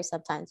sorry,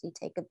 sometimes we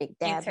take a big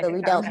dab, but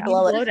we don't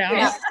blow it.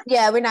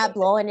 We're not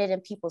blowing it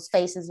in people's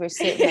faces. We're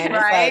sitting there, and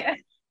it's like,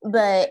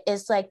 but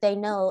it's like, they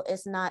know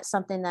it's not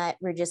something that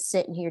we're just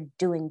sitting here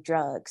doing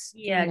drugs,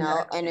 you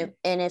know. Exactly.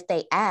 And if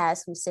they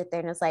ask, we sit there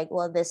and it's like,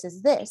 well, this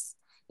is this,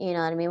 you know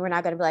what I mean? We're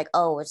not going to be like,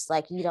 oh, it's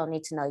like, you don't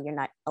need to know, you're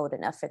not old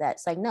enough for that.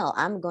 It's like, no,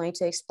 I'm going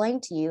to explain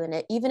to you,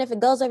 and even if it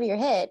goes over your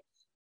head,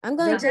 I'm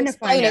going to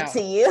explain it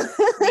to you.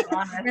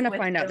 They're going to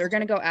find out. They're going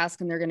to go ask,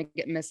 and they're going to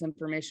get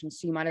misinformation.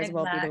 So you might as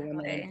well be the one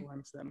that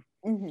informs them.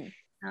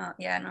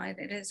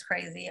 It is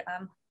crazy.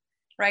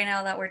 Right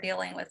now that we're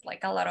dealing with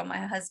like a lot of my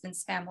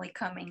husband's family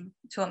coming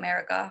to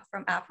America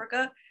from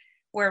Africa,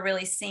 we're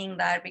really seeing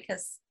that,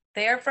 because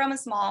they're from a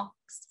small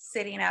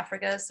city in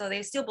Africa, so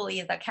they still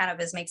believe that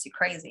cannabis makes you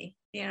crazy,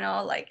 you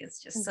know, like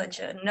it's just such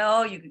a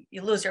no,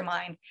 you lose your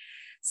mind.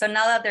 So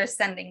now that they're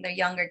sending their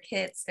younger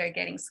kids, they're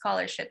getting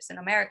scholarships in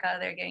America,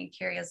 they're getting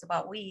curious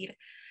about weed.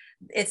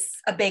 It's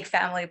a big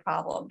family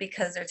problem,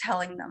 because they're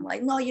telling them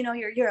like, no, you know,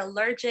 you're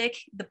allergic,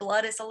 the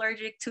blood is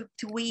allergic to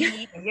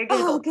weed, and you're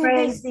gonna go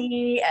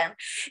crazy.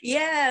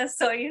 And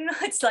so, you know,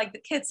 it's like the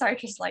kids are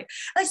just like,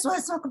 I just want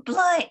to smoke a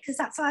blunt because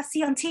that's what I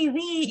see on TV.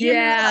 You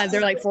know?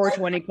 They're like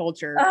 420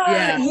 culture.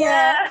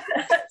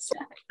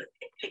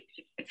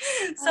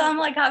 So I'm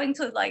like having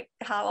to like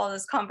have all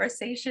those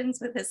conversations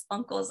with his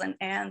uncles and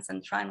aunts,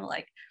 and trying to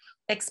like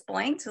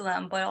explain to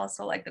them, but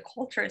also like the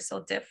culture is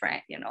so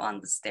different, you know, and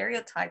the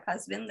stereotype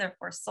has been there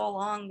for so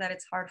long that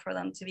it's hard for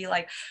them to be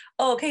like,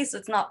 oh, okay, so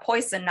it's not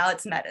poison, now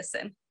it's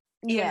medicine,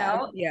 you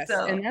know? Yes.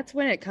 So, and that's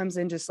when it comes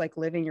in, just like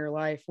living your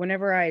life.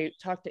 Whenever I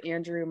talked to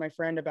Andrew, my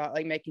friend, about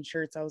like making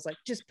shirts, I was like,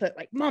 just put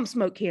like mom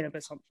smoked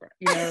cannabis on front,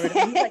 you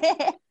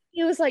know.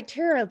 He was like,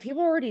 Tara,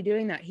 people are already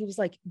doing that. He was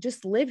like,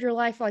 just live your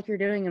life like you're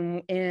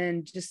doing,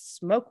 and just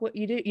smoke what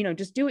you do, you know,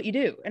 just do what you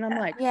do. And I'm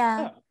like,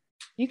 oh,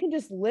 you can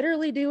just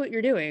literally do what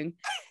you're doing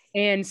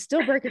and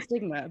still break a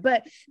stigma.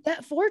 But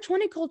that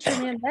 420 culture,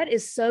 man, that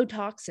is so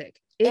toxic.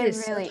 It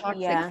is really so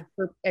toxic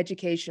for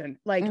education.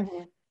 Like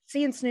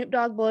seeing Snoop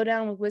Dogg blow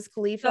down with Wiz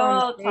Khalifa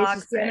on stage,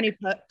 to see how many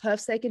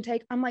puffs they can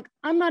take. I'm like,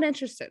 I'm not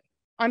interested.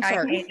 I'm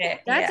sorry.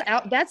 That's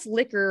out. That's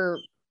liquor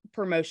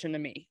promotion to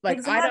me.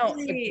 Like, I don't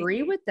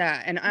agree with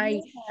that. And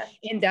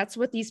and that's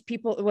what these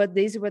people,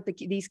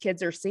 these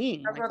kids are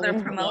seeing. That's like, what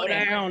they're promoting.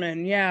 Down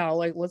and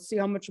like, let's see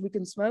how much we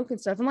can smoke and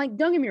stuff. And like,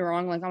 don't get me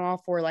wrong, like I'm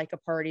all for like a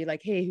party,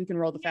 like, hey, who can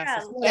roll the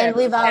fastest? And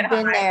we've all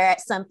been there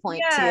at some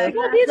point too. In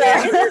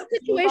those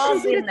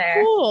situations, it's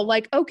cool.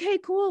 Like, okay,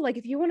 cool. Like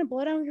if you want to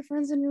blow down with your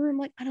friends in your room,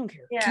 like I don't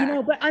care. You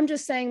know, but I'm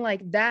just saying,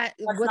 like, that's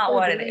not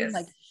what it is.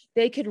 Like,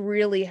 they could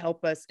really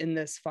help us in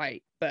this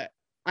fight. But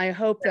I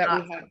hope that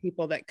we have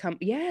people that come.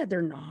 Yeah,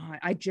 they're not.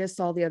 I just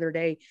saw the other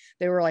day,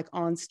 they were like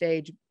on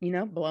stage, you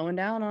know, blowing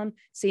down on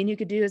seeing who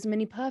could do as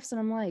many puffs.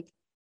 And I'm like,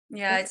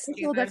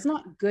 that's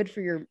not good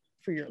for your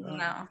lungs.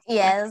 No.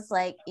 Yeah, it's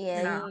like,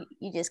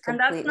 you just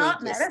completely. And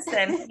that's not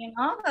medicine, you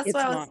know? That's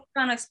what I was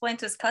trying to explain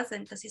to his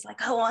cousin, because he's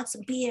like, I want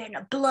some beer and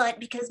a blunt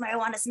because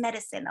marijuana is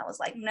medicine. I was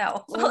like,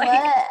 no. Like,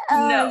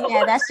 no.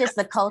 Yeah, that's just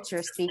the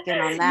culture speaking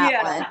on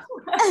that one.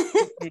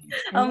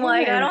 I'm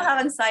like, I don't have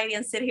anxiety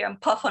and sit here and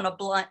puff on a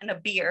blunt and a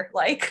beer.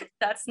 Like,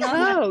 that's not.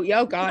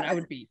 Oh God, I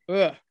would be.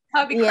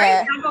 I'd be crazy.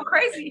 I'd go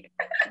crazy.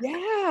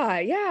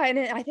 And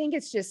I think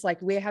it's just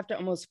like we have to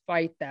almost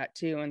fight that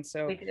too. And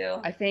so we do.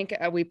 I think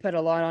we put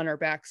a lot on our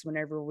backs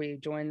whenever we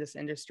join this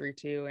industry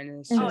too. And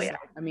it's just, like,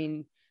 I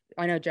mean,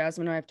 I know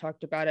Jasmine and I have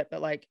talked about it,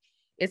 but like,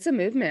 it's a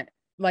movement.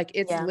 Like,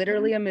 it's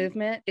literally a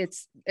movement.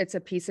 It's a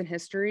piece in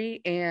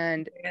history,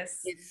 and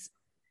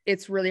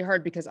it's really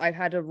hard, because I've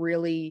had to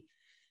really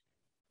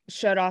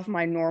shut off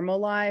my normal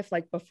life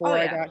like before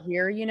I got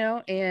here, you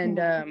know, and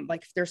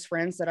like there's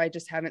friends that I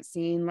just haven't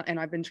seen and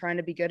I've been trying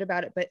to be good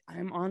about it, but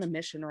I'm on a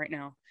mission right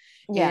now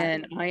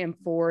and I am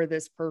for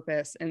this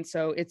purpose. And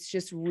so it's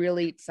just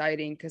really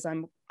exciting because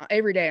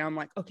every day I'm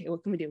like, okay,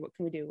 what can we do? What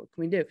can we do? What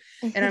can we do?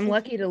 And I'm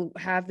lucky to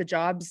have the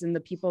jobs and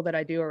the people that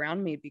I do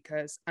around me,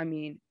 because I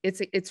mean,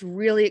 it's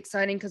really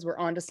exciting because we're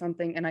onto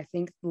something. And I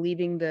think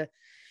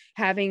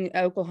having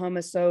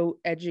Oklahoma so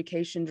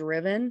education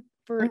driven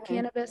for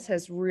cannabis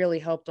has really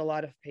helped a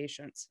lot of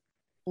patients.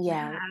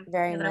 Yeah,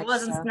 very much. If there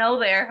wasn't snow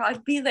there,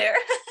 I'd be there.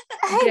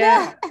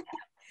 Yeah.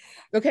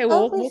 Okay,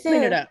 well, we'll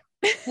clean it up.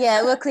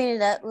 Yeah, we'll clean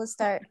it up. We'll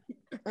start.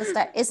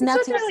 It's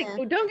melting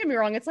soon. Don't get me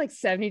wrong, it's like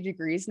 70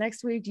 degrees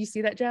next week. Do you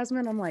see that,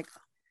 Jasmine? I'm like,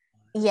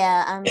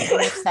 yeah, I'm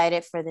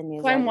excited for the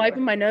new. I'm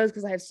wiping my nose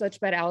because I have such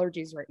bad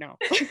allergies right now.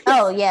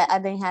 Oh yeah,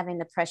 I've been having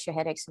the pressure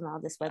headaches from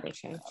all this weather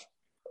change.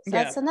 So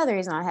that's another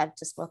reason I had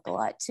to smoke a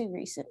lot too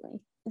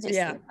recently. Just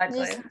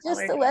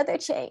the weather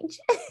change.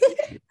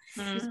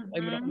 Just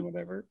blame it on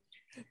whatever.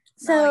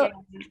 So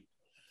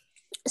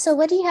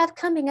what do you have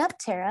coming up,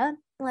 Tara?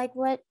 Like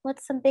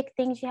what's some big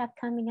things you have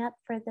coming up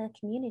for the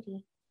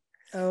community?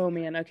 Oh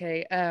man,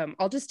 okay.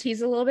 I'll just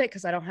tease a little bit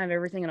because I don't have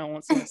everything and I don't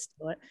want someone to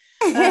steal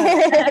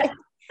it.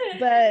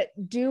 But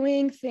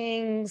doing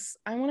things,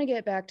 I want to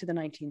get back to the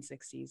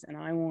 1960s and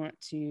I want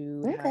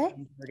to have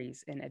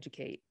parties and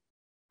educate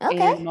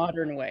in a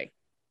modern way.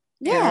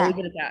 Yeah, I'll leave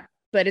it at that.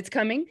 But it's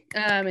coming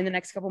in the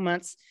next couple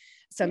months,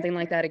 something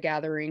like that, a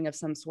gathering of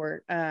some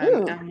sort. I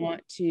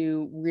want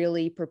to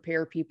really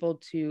prepare people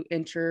to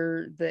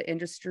enter the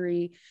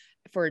industry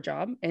for a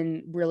job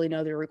and really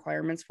know the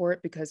requirements for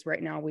it, because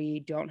right now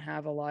we don't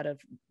have a lot of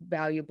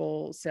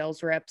valuable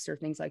sales reps or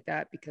things like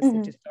that, because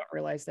they just don't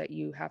realize that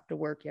you have to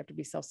work, you have to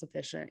be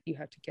self-sufficient, you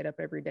have to get up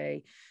every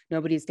day.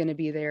 Nobody's going to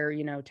be there,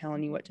 you know,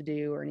 telling you what to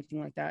do or anything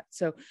like that.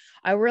 So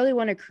I really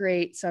want to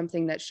create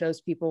something that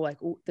shows people like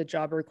the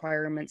job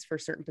requirements for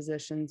certain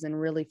positions and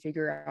really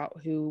figure out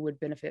who would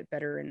benefit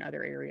better in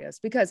other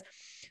areas. Because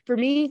for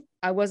me,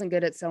 I wasn't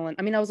good at selling.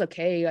 I mean, I was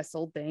okay. I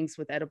sold things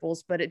with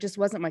edibles, but it just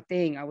wasn't my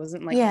thing. I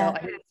wasn't like, I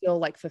didn't feel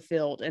like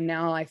fulfilled. And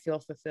now I feel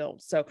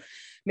fulfilled. So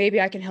maybe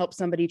I can help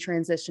somebody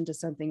transition to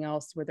something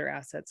else where their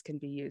assets can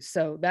be used.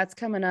 So that's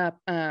coming up.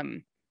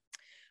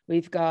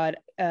 We've got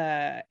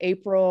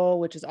April,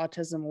 which is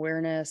autism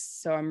awareness.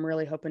 So I'm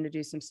really hoping to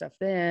do some stuff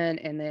then.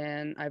 And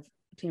then I've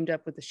teamed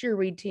up with the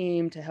Shearweed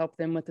team to help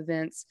them with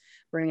events,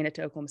 bringing it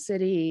to Oklahoma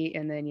City,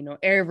 and then, you know,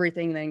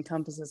 everything that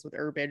encompasses with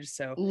herbage.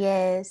 So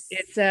yes,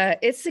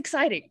 it's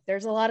exciting.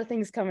 There's a lot of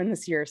things coming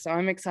this year. So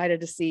I'm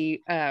excited to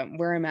see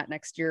where I'm at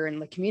next year in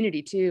the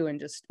community too, and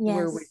just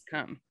where we've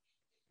come.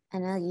 I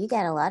know you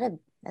got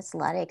that's a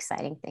lot of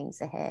exciting things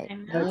ahead.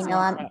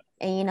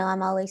 And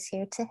I'm always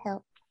here to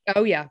help.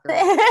 Oh yeah.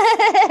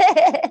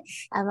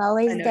 I'm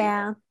always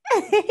down.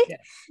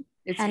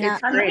 It's I'm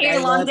great. here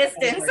long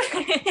distance.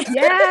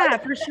 Yeah,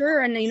 for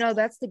sure. And you know,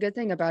 that's the good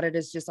thing about it,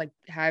 is just like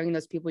having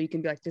those people you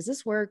can be like, does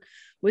this work?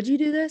 Would you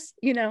do this?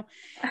 You know,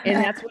 and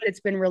that's what it's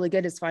been really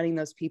good, is finding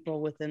those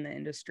people within the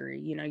industry.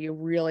 You know, you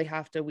really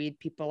have to weed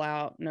people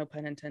out, no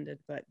pun intended,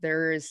 but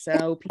there is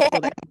so people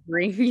that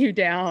bring you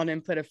down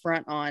and put a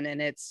front on.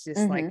 And it's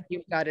just like,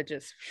 you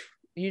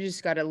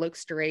just got to look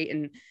straight,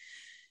 and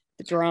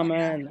the drama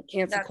and the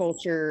cancel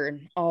culture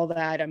and all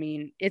that. I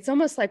mean, it's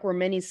almost like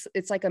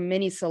it's like a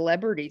mini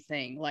celebrity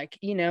thing, like,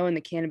 you know, in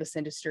the cannabis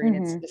industry, and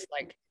it's just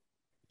like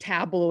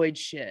tabloid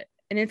shit.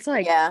 And it's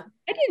like, I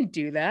didn't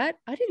do that.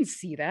 I didn't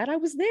see that. I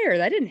was there.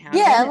 That didn't happen.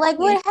 Yeah. Like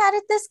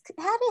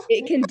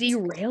it can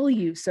derail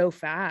you so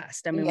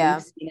fast. I mean,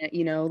 we've seen it,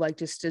 you know, like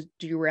just to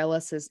derail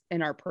us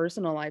in our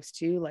personal lives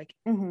too, like,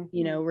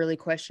 you know, really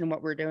question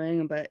what we're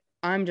doing. But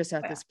I'm just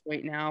at this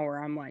point now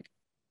where I'm like,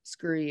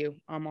 screw you,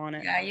 I'm on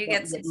it. Yeah, you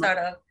get some sort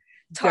of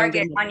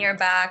target on your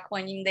back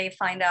when they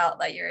find out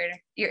that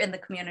you're in the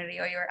community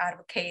or you're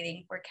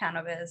advocating for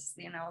cannabis,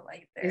 you know,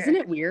 like isn't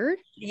it weird?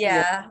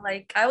 Yeah,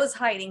 like I was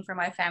hiding from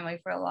my family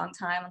for a long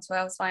time, and so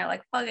I was finally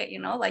like, fuck it,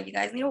 you know, like you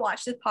guys need to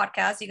watch this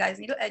podcast, you guys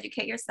need to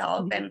educate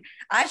yourself, and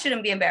I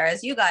shouldn't be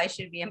embarrassed, you guys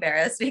should be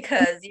embarrassed,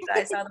 because you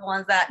guys are the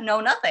ones that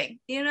know nothing,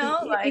 you know.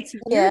 Like it's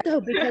weird though,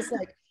 because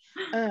like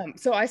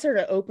so I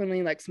started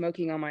openly like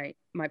smoking on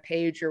my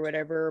page or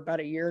whatever about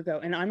a year ago,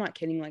 and I'm not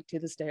kidding, like to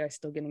this day I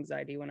still get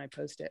anxiety when I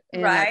post it,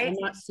 and like, I'm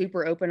not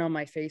super open on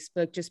my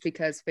Facebook, just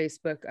because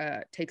Facebook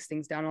takes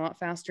things down a lot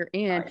faster,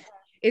 and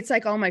it's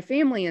like all my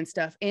family and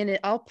stuff, and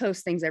I'll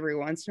post things every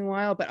once in a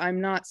while, but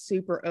I'm not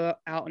super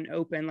out and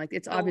open. Like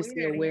it's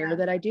obviously weird, aware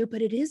that I do,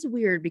 but it is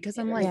weird because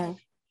I'm like,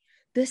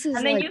 this is,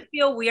 and then like, you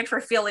feel weird for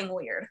feeling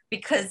weird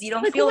because you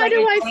don't like, feel why like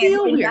do I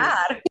feel weird?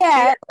 Bad.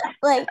 Yeah,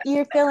 like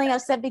you're feeling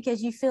upset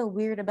because you feel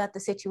weird about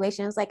the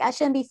situation. It's like, I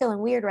shouldn't be feeling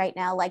weird right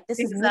now. Like this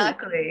is me.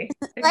 Exactly.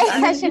 Like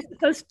I should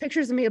post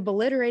pictures of me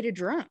obliterated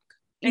drunk.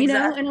 you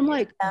know, and I'm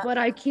like, Yeah. but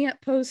I can't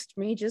post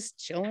me just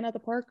chilling at the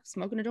park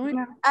smoking a joint.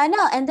 I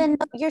know. And then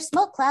your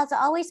smoke clouds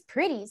are always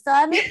pretty. So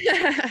I mean,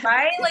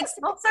 Right? Like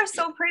smokes are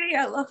so pretty.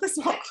 I love the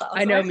smoke clouds.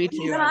 I know, Why me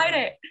can't you too. hide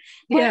it.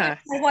 Yeah.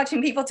 Like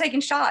watching people taking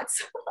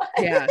shots.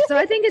 Yeah. So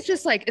I think it's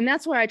just like, and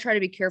that's why I try to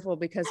be careful,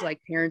 because like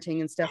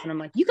parenting and stuff. And I'm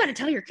like, you got to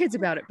tell your kids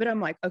about it. But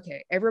I'm like,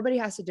 okay, everybody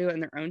has to do it in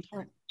their own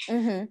time.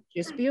 mm-hmm.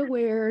 Just be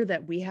aware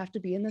that we have to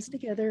be in this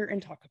together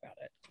and talk about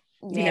it.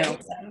 You Yeah.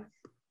 know?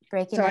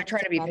 Breaking So I that try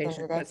to be at the end of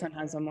patient, the day. but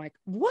sometimes I'm like,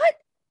 what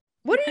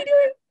are you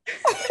doing?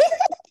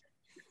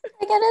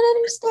 I gotta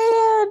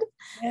understand.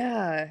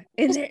 Yeah.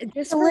 And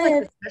just for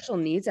like the special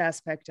needs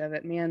aspect of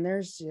it, man,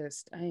 there's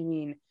just, I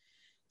mean,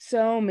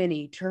 so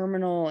many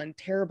terminal and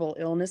terrible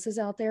illnesses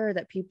out there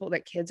that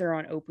kids are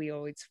on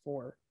opioids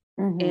for.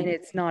 Mhm. And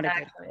it's not a good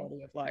Exactly.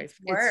 quality of life.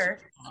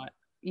 Worse. It's not,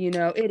 you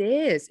know, it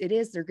is.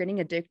 They're getting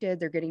addicted.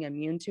 They're getting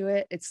immune to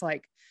it. It's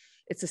like,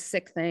 it's a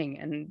sick thing.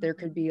 And there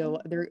could be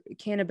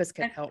cannabis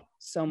could help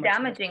so much.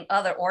 Damaging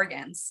other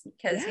organs,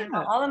 because you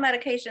know, all the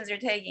medications you're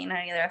taking are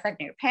either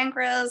affecting your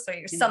pancreas or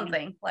your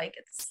something. Like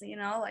it's, you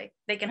know, like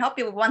they can help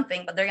you with one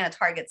thing, but they're going to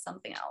target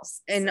something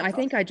else. And So- I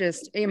think I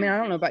mean, I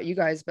don't know about you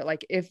guys, but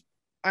like if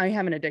I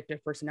have an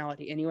addictive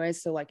personality anyway,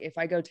 so like if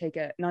I go take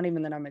not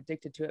even that I'm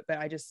addicted to it, but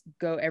I just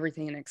go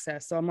everything in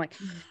excess. So I'm like,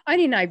 I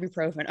need an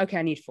ibuprofen. Okay,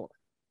 I need 4.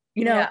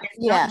 You know, it's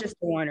not just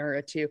a 1 or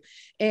a 2.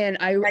 And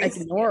I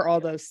ignore all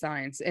those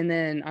signs. And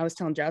then I was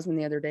telling Jasmine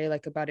the other day,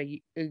 like about a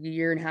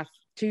year and a half,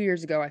 2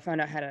 years ago, I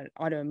found out I had an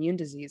autoimmune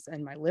disease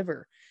in my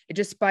liver. It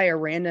just by a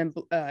random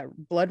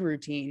blood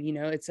routine, you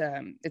know,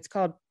 it's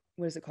called,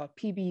 what is it called?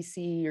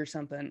 PBC or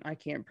something. I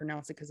can't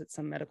pronounce it because it's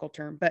some medical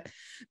term, but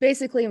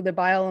basically the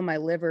bile in my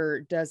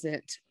liver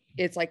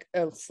it's like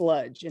a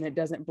sludge and it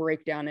doesn't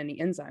break down any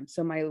enzymes.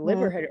 So my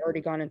liver had already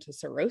gone into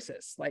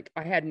cirrhosis. Like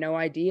I had no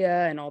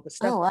idea, and all the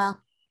stuff. Oh, wow.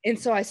 And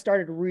so I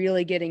started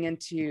really getting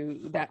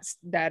into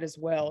that as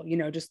well, you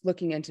know, just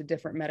looking into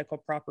different medical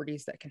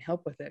properties that can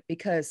help with it,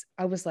 because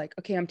I was like,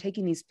 okay, I'm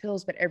taking these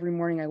pills, but every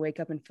morning I wake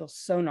up and feel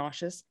so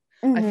nauseous.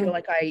 Mm-hmm. I feel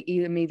like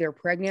I'm either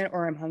pregnant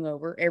or I'm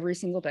hungover every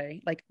single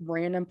day, like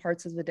random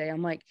parts of the day.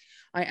 I'm like,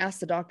 I asked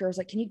the doctor, I was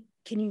like, can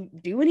you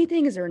do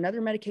anything? Is there another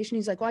medication?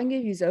 He's like, well, I can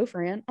give you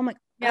Zofran. I'm like,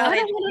 Yeah, I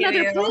don't want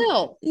another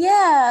pill.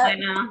 Yeah. I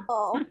know.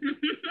 Oh.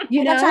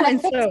 You know, trying to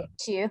and fix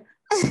so you.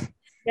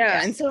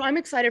 yeah. And so I'm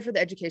excited for the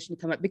education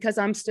to come up, because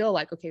I'm still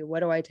like, okay, what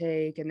do I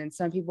take? And then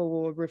some people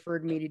will refer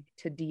me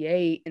to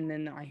D8, and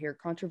then I hear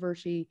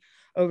controversy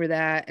over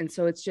that. And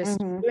so it's just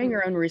doing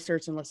your own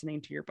research and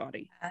listening to your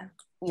body.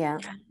 Yeah.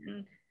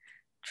 And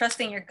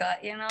trusting your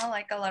gut, you know,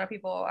 like a lot of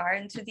people are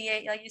into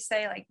D8, like you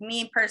say. Like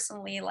me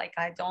personally, like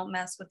I don't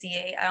mess with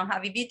D8. I don't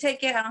have, if you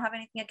take it, I don't have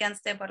anything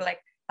against it, but like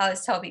I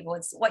always tell people,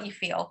 it's what you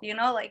feel, you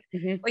know, like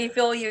what you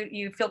feel,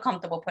 you feel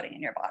comfortable putting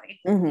in your body.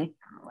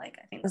 Like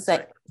I think that's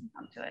what it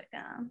comes down to it.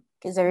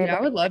 Because I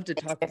would love to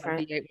talk about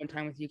D8 one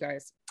time with you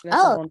guys.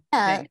 That's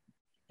yeah.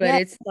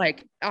 But it's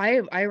like I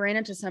ran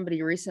into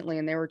somebody recently,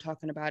 and they were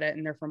talking about it,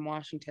 and they're from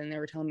Washington. They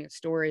were telling me a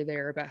story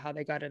there about how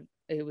they got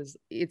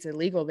it's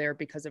illegal there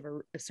because of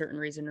a certain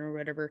reason or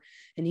whatever.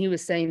 And he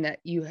was saying that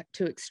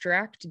to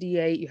extract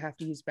D8, you have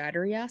to use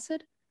battery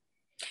acid.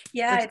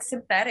 Yeah, it's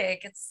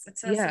synthetic. It's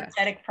a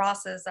synthetic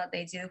process that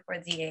they do for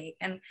D8.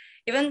 And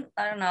even,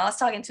 I don't know, I was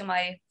talking to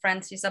my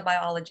friend, she's a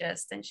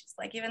biologist, and she's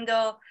like, even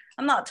though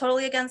I'm not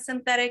totally against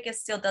synthetic, it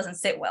still doesn't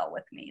sit well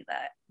with me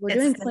that we're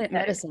doing plant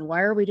medicine.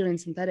 Why are we doing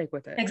synthetic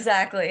with it?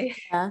 Exactly.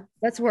 Yeah.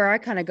 That's where I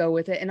kind of go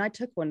with it. And I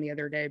took one the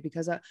other day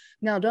because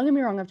now don't get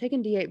me wrong, I've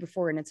taken D8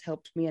 before, and it's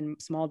helped me in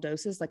small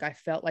doses. Like I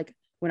felt like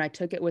when I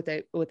took it with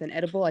an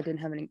edible, I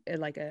didn't have any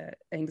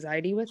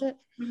anxiety with it.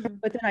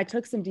 But then I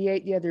took some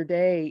D8 the other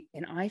day,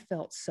 and I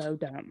felt so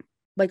dumb.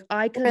 Like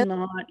I could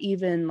not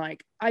even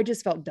I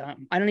just felt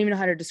dumb. I don't even know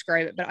how to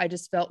describe it, but I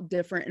just felt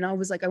different. And I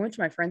was like, I went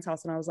to my friend's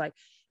house, and I was like,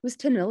 it was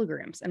 10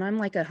 milligrams, and I'm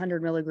like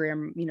 100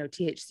 milligram,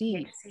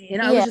 THC.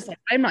 And I was just like,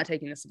 I'm not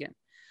taking this again.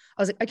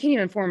 I was like, I can't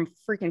even form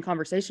a freaking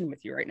conversation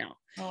with you right now.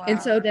 Oh, wow. And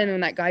so then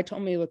when that guy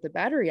told me with the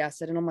battery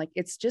acid, and I'm like,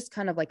 it's just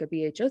kind of like a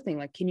BHO thing.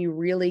 Like, can you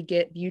really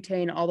get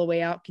butane all the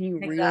way out? Can you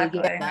really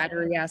get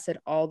battery acid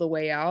all the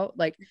way out?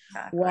 Like,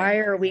 why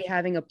are we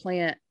having a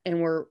plant and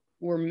we're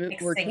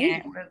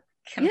changing?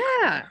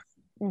 Yeah.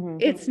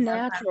 It's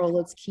natural.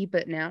 Let's keep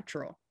it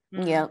natural.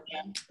 Yeah.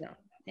 No,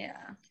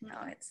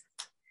 it's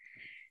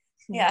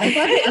I'm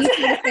glad that you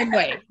feel the same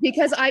way,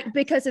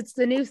 because it's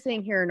the new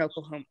thing here in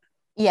Oklahoma.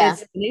 Yeah,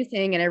 it's a new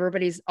thing, and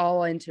everybody's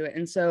all into it.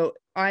 And so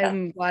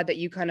I'm glad that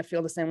you kind of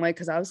feel the same way,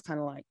 because I was kind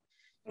of like,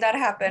 that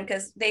happened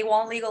because they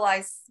won't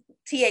legalize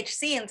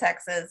THC in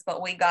Texas,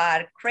 but we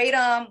got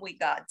Kratom, we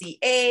got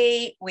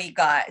D8,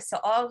 so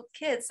all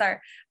kids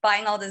are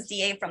buying all this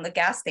D8 from the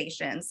gas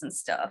stations and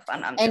stuff.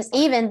 And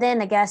even then,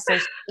 the gas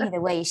station, either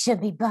way, you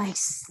should be buying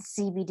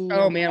CBD.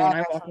 Oh man, when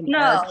I walk in,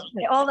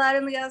 all that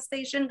in the gas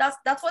station.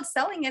 That's what's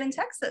selling it in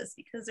Texas,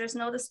 because there's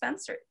no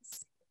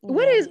dispensaries.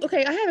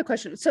 Okay, I have a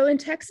question. So in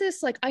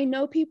Texas, I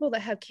know people that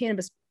have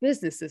cannabis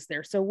businesses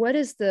there. So what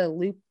is the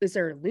loop? Is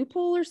there a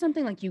loophole or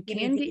something? Like you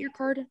can get your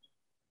card?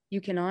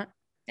 You cannot?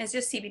 It's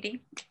just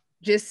CBD.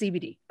 Just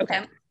CBD. Okay.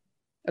 Hemp.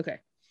 Okay.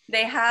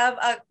 They have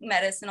a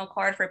medicinal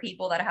card for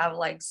people that have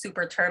like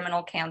super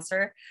terminal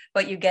cancer,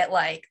 but you get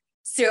like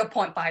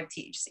 0.5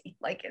 THC.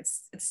 Like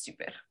it's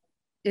stupid.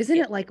 Isn't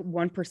it like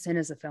 1%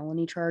 is a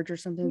felony charge or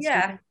something?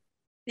 Yeah.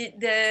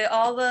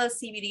 All the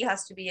CBD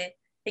has to be,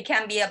 it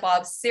can be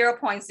above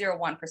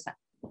 0.01%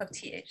 of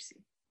THC.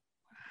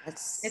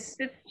 It's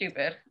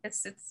stupid.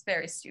 It's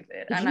very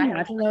stupid. Could and you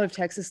imagine though if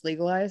Texas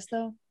legalized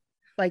though?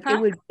 Like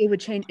it would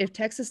change if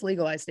Texas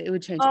legalized it. It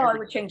would change. It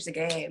would change the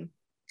game.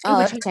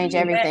 It would change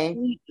everything.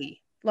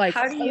 Completely. Like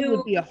how do you it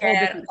would be a whole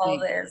different all thing.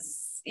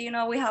 this? You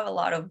know, we have a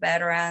lot of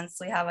veterans.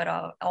 We have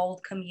an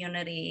old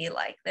community.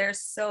 Like they're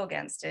so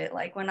against it.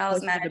 Like when I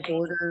was managing the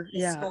border,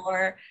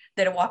 store,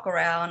 they'd walk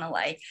around and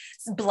like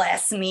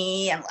bless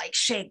me and like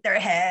shake their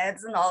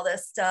heads and all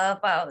this stuff.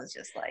 I was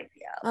just like,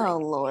 yeah. Oh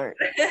Lord.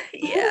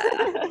 Yeah.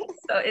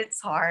 So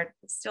it's hard.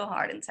 It's still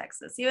hard in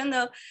Texas, even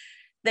though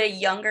the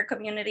younger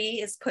community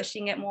is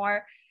pushing it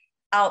more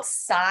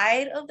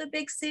outside of the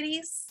big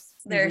cities.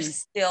 There's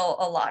still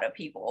a lot of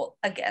people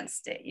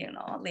against it, you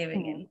know,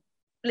 living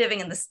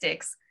in the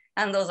sticks,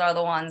 and those are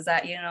the ones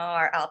that, you know,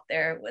 are out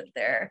there with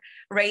their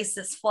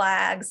racist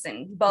flags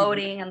and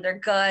voting and their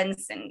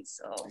guns, and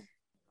so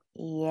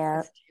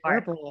yeah, it's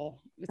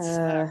terrible.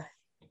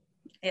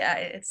 Yeah,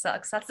 it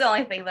sucks. That's the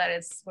only thing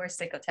that we're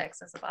sick of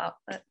Texas about.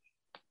 But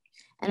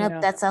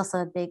and that's also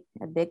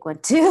a big one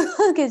too,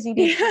 because you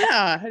need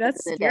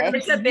that's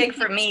it's a big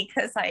for me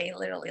because I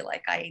literally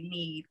I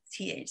need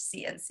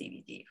THC and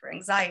CBD for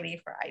anxiety,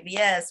 for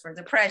IBS, for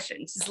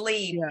depression, to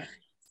sleep.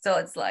 So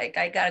it's like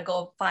I gotta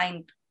go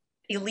find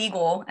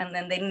illegal, and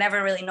then they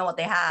never really know what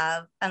they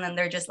have, and then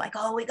they're just like,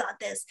 oh, we got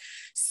this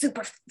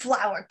super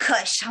flower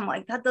kush. I'm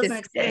like, that doesn't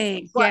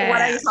exist. What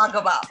are you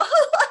talking about?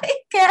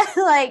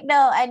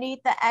 No, I need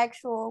the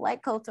actual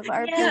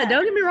cultivar. Yeah,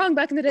 don't get me wrong,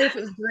 back in the day if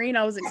it was green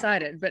I was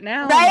excited, but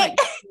now right?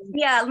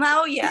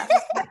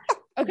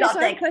 Okay,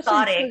 so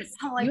exotics.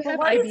 I'm like, you have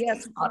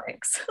IBS.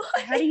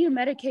 How do you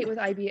medicate with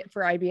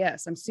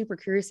IBS? I'm super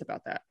curious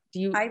about that. Do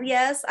you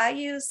IBS? I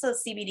use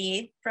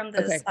CBD from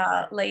this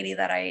lady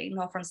that I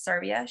know from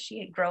Serbia.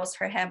 She grows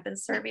her hemp in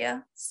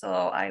Serbia, so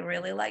I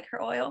really like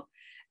her oil.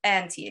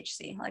 And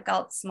THC.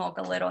 I'll smoke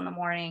a little in the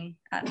morning,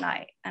 at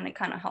night, and it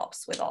kind of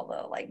helps with all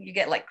the you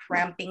get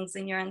crampings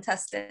in your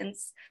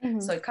intestines,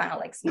 so it kind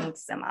of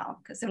smooths them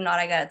out. Because if not,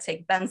 I gotta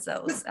take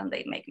benzos, and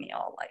they make me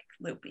all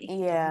loopy.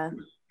 Yeah.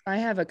 I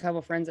have a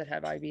couple friends that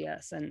have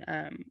IBS, and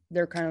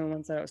they're kind of the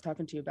ones that I was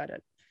talking to about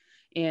it.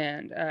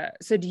 And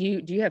so do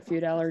you have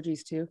food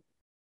allergies too?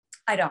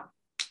 I don't.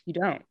 You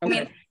don't? Okay. I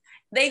mean,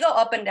 they go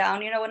up and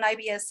down, you know, in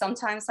IBS.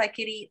 Sometimes I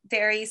could eat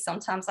dairy,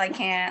 sometimes I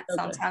can't.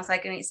 Sometimes I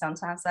can eat,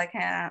 sometimes I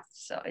can't.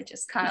 So it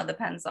just kind of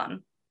depends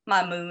on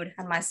my mood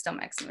and my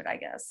stomach's mood, I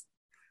guess.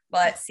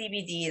 But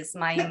CBD is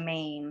my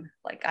main,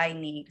 I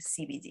need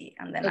CBD,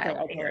 and then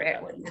I layer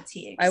it with the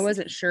THC. I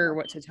wasn't sure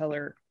what to tell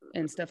her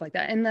and stuff like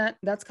that. And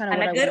that's kind of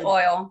what a good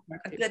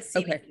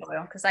CBD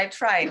oil, because I've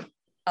tried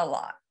a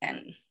lot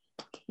and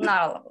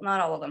not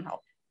all of them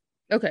help.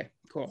 Okay,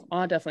 cool.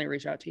 I'll definitely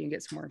reach out to you and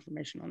get some more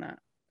information on that.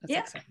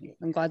 That's exciting.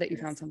 I'm glad that you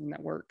found something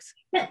that works.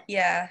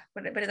 Yeah,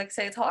 but like I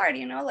say, it's hard,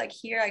 you know,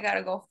 here I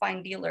gotta go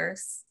find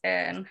dealers,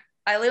 and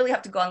I literally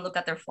have to go and look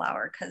at their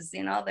flower, because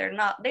you know they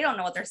don't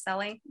know what they're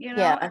selling, you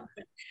know.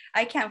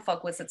 I can't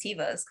fuck with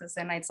sativas, because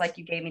then it's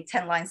you gave me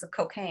 10 lines of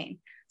cocaine.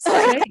 So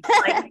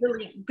I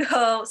really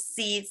go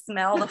see,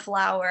 smell the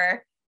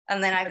flower,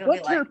 and then I can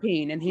what's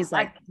terpene? And he's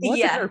like,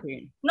 what's a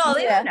terpene? No,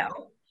 they don't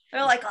know.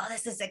 They're like, oh,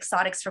 this is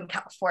exotics from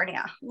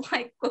California. I'm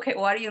like, okay,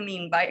 what do you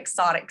mean by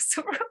exotics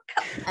from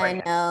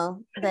California? I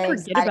know.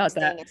 Forget about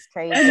that. It's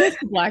crazy. I miss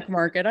the black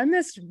market. I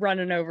miss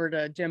running over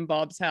to Jim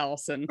Bob's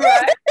house and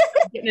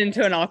getting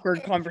into an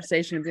awkward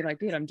conversation and being like,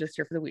 dude, I'm just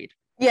here for the weed.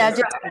 Yeah,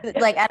 just,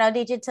 I don't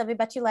need you to tell me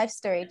about your life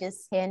story.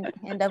 Just hand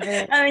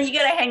over. I mean, you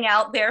gotta hang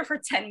out there for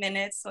 10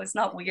 minutes, so it's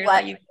not weird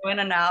that you go in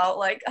and out.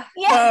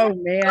 Oh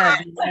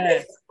man,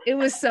 yes. It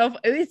was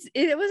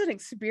it was an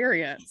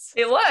experience.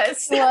 It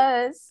was.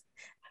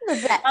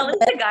 At least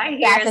the guy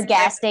here at the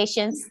gas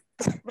stations,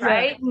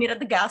 right? Meet at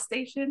the gas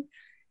station.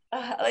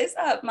 At least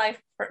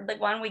the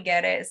one we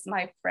get is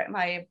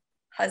my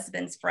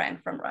husband's friend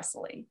from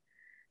wrestling.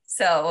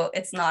 So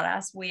it's not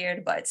as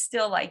weird, but it's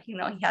still you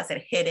know, he has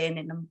it hidden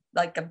in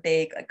a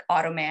big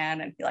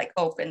Ottoman, and he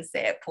opens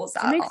it, pulls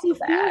out. It makes you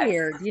feel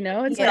weird, you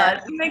know. It's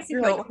it makes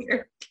you feel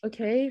weird.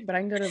 Okay, but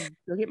I'm gonna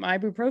go get my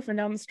ibuprofen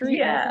down the street.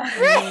 Yeah,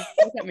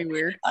 look at me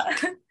weird.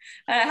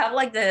 And I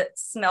have the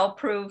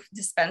smell-proof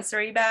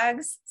dispensary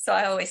bags, so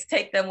I always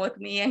take them with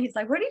me. And he's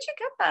like, "Where did you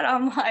get that?"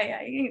 I'm like,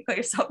 "You can go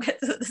yourself get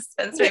to the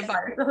dispensary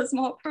buy those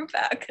smell-proof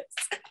bags."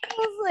 I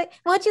was like,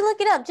 "Why don't you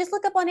look it up? Just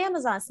look up on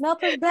Amazon,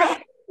 smell-proof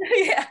bag."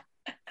 Yeah.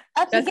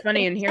 That's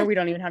funny. And here we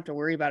don't even have to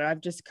worry about it.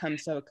 I've just come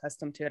so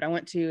accustomed to it. I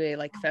went to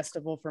a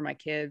festival for my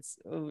kids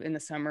in the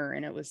summer,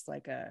 and it was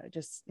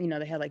just, you know,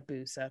 they had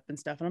booze up and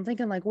stuff. And I'm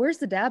thinking where's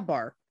the dab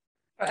bar?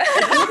 Where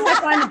do I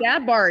find the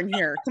dab bar in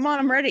here? Come on,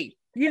 I'm ready.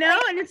 You know,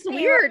 and it's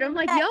weird. I'm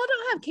like, y'all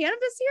don't have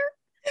cannabis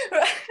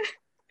here?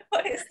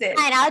 What is it?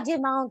 And I'll do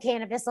my own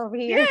cannabis over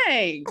here.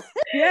 Yay.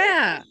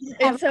 Yeah.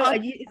 And so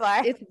I'm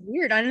it's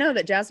weird. I know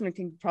that Jasmine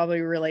can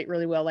probably relate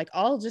really well. Like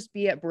I'll just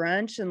be at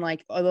brunch and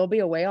like, oh, there'll be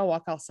a way I'll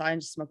walk outside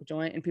and just smoke a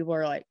joint and people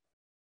are like,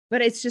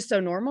 but it's just so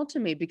normal to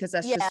me because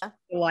that's just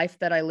the life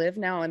that I live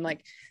now. And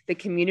like the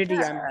community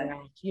I'm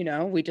around, you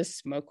know, we just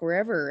smoke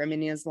wherever. I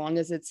mean, as long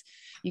as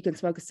you can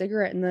smoke a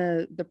cigarette and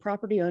the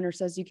property owner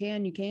says you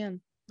can.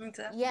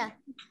 Exactly. Yeah.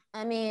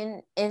 I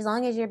mean, as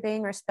long as you're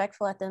being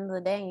respectful at the end of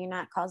the day and you're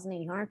not causing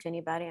any harm to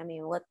anybody, I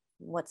mean,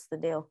 what's the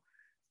deal?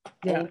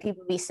 Yeah. And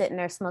people be sitting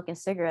there smoking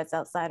cigarettes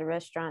outside of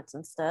restaurants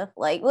and stuff.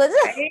 Like, what's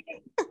right?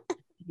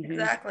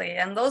 Exactly.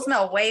 And those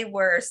smell way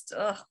worse.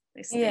 Ugh,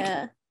 they stink.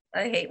 Yeah.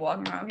 I hate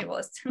walking around people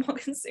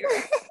smoking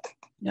cigarettes.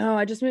 No,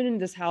 I just moved into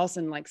this house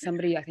and like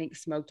somebody I think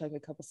smoked like a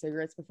couple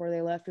cigarettes before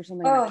they left or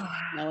something. Oh. And I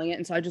kept smelling it,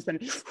 and so I just been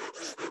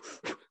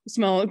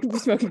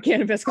smoking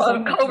cannabis.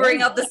 I'm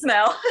covering up the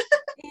smell.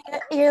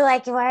 You're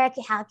like,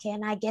 how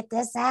can I get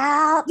this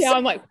out? Yeah,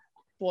 I'm like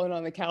blowing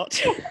on the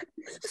couch.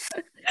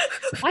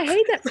 I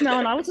hate that smell,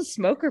 and I was a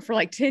smoker for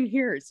like 10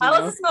 years. I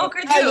was a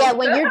smoker too. Oh yeah,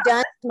 when you're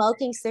done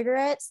smoking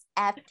cigarettes,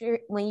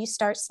 when you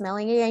start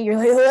smelling it, and you're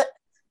like, ugh.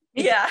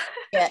 Yeah,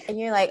 and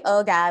you're like,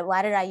 oh God,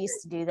 why did I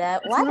used to do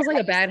that? It smells like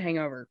a bad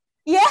hangover.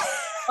 Yeah.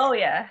 Oh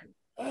yeah.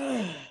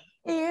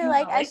 You're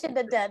like, I should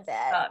have done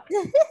that.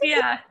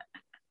 Yeah.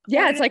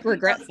 Yeah, it's like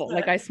regretful.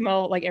 Like I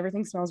smell like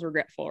everything smells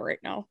regretful right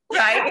now.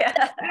 Right.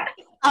 Yeah.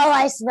 All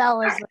I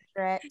smell is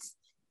regret.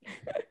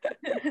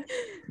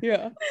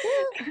 Yeah.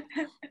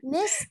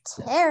 Miss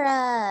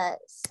Tara,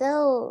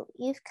 so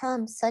you've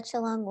come such a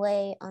long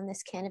way on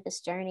this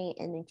cannabis journey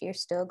and you're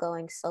still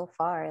going so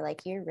far.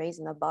 Like you're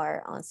raising the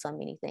bar on so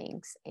many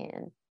things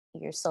and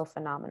you're so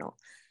phenomenal.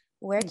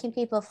 Where can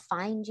people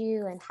find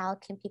you and how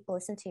can people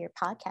listen to your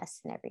podcast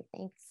and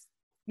everything?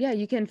 Yeah,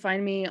 you can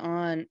find me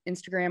on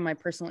Instagram. My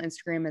personal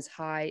Instagram is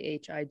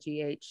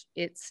HIGH.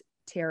 It's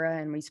Tara,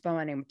 and we spell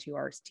my name with 2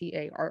 R's,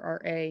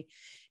 TARRA,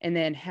 and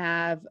then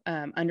have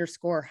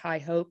 _ High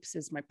Hopes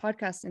is my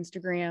podcast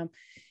Instagram.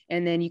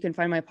 And then you can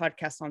find my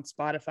podcast on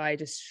Spotify.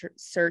 Just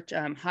search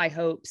High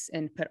Hopes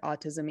and put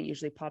autism. It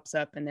usually pops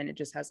up, and then it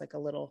just has like a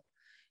little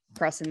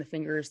crossing the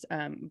fingers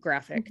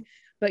graphic.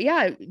 But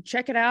yeah,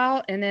 check it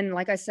out. And then,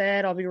 like I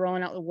said, I'll be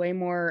rolling out way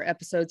more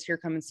episodes here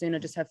coming soon. I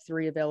just have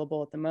 3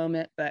 available at the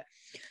moment, but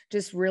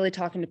just really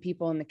talking to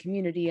people in the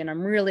community. And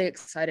I'm really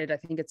excited. I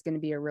think it's going to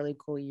be a really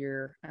cool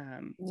year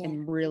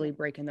and really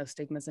breaking those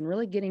stigmas and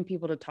really getting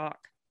people to talk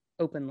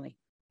openly.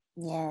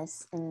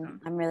 Yes. And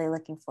I'm really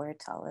looking forward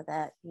to all of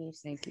that.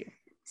 Thank you.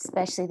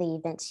 Especially the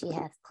events you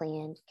have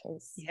planned.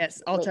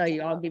 Yes, I'll tell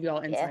you. I'll give you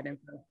all inside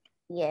info.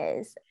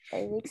 Yes.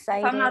 I'm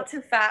excited. If I'm not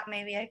too fat,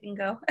 maybe I can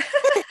go.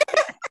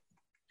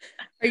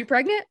 Are you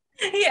pregnant?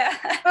 Yeah.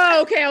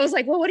 Oh, okay. I was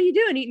like, well, what are you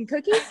doing? Eating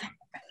cookies?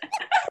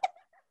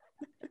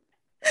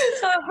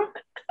 So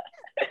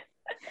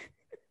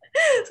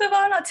if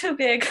I'm not too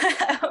big.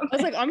 I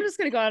was like, I'm just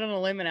going to go out on a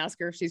limb and ask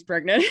her if she's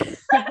pregnant.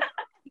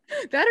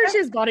 That or she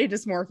has body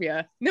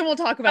dysmorphia. Then we'll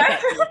talk about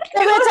that.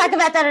 Then we'll talk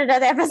about that in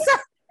another episode.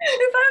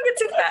 If I don't get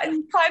too fat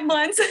in 5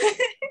 months.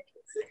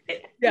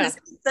 Yeah.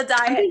 The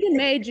diet. I'm thinking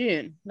May,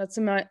 June. That's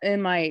in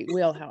my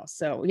wheelhouse.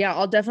 So yeah,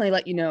 I'll definitely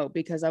let you know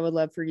because I would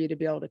love for you to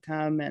be able to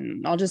come,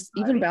 and I'll just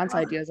even bounce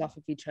ideas off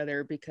of each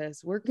other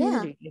because we're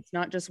community. Yeah. It's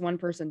not just one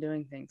person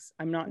doing things.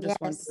 I'm not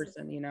just one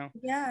person, you know.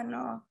 Yeah,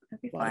 no,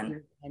 it'd be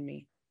fun. I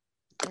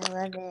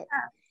love it.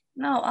 Yeah.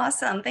 No,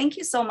 awesome. Thank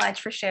you so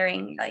much for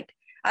sharing. Like,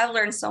 I've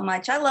learned so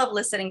much. I love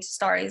listening to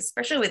stories,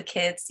 especially with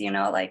kids, you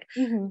know, like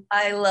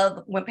I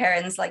love when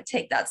parents like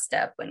take that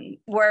step and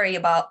worry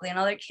about, you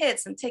know, their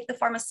kids and take the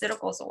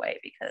pharmaceuticals away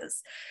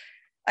because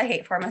I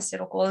hate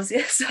pharmaceuticals.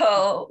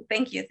 So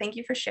thank you. Thank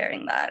you for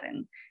sharing that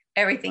and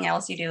everything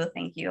else you do.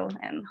 Thank you.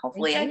 And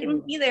hopefully I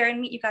can be there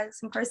and meet you guys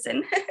in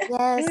person.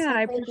 Yes. Yeah,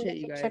 I appreciate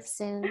you guys. Trip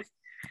soon.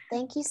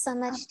 Thank you so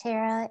much,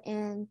 Tara.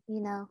 And,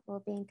 you know,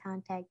 we'll be in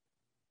contact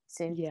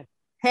soon. Yeah.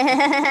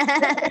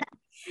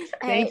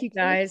 Thank you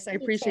guys. I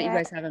appreciate you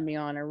guys having me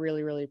on. I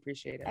really, really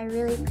appreciate it. I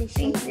really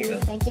appreciate you.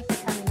 Thank you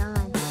for coming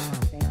on.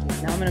 Thank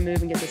you. Now I'm going to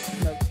move and get this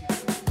smoke.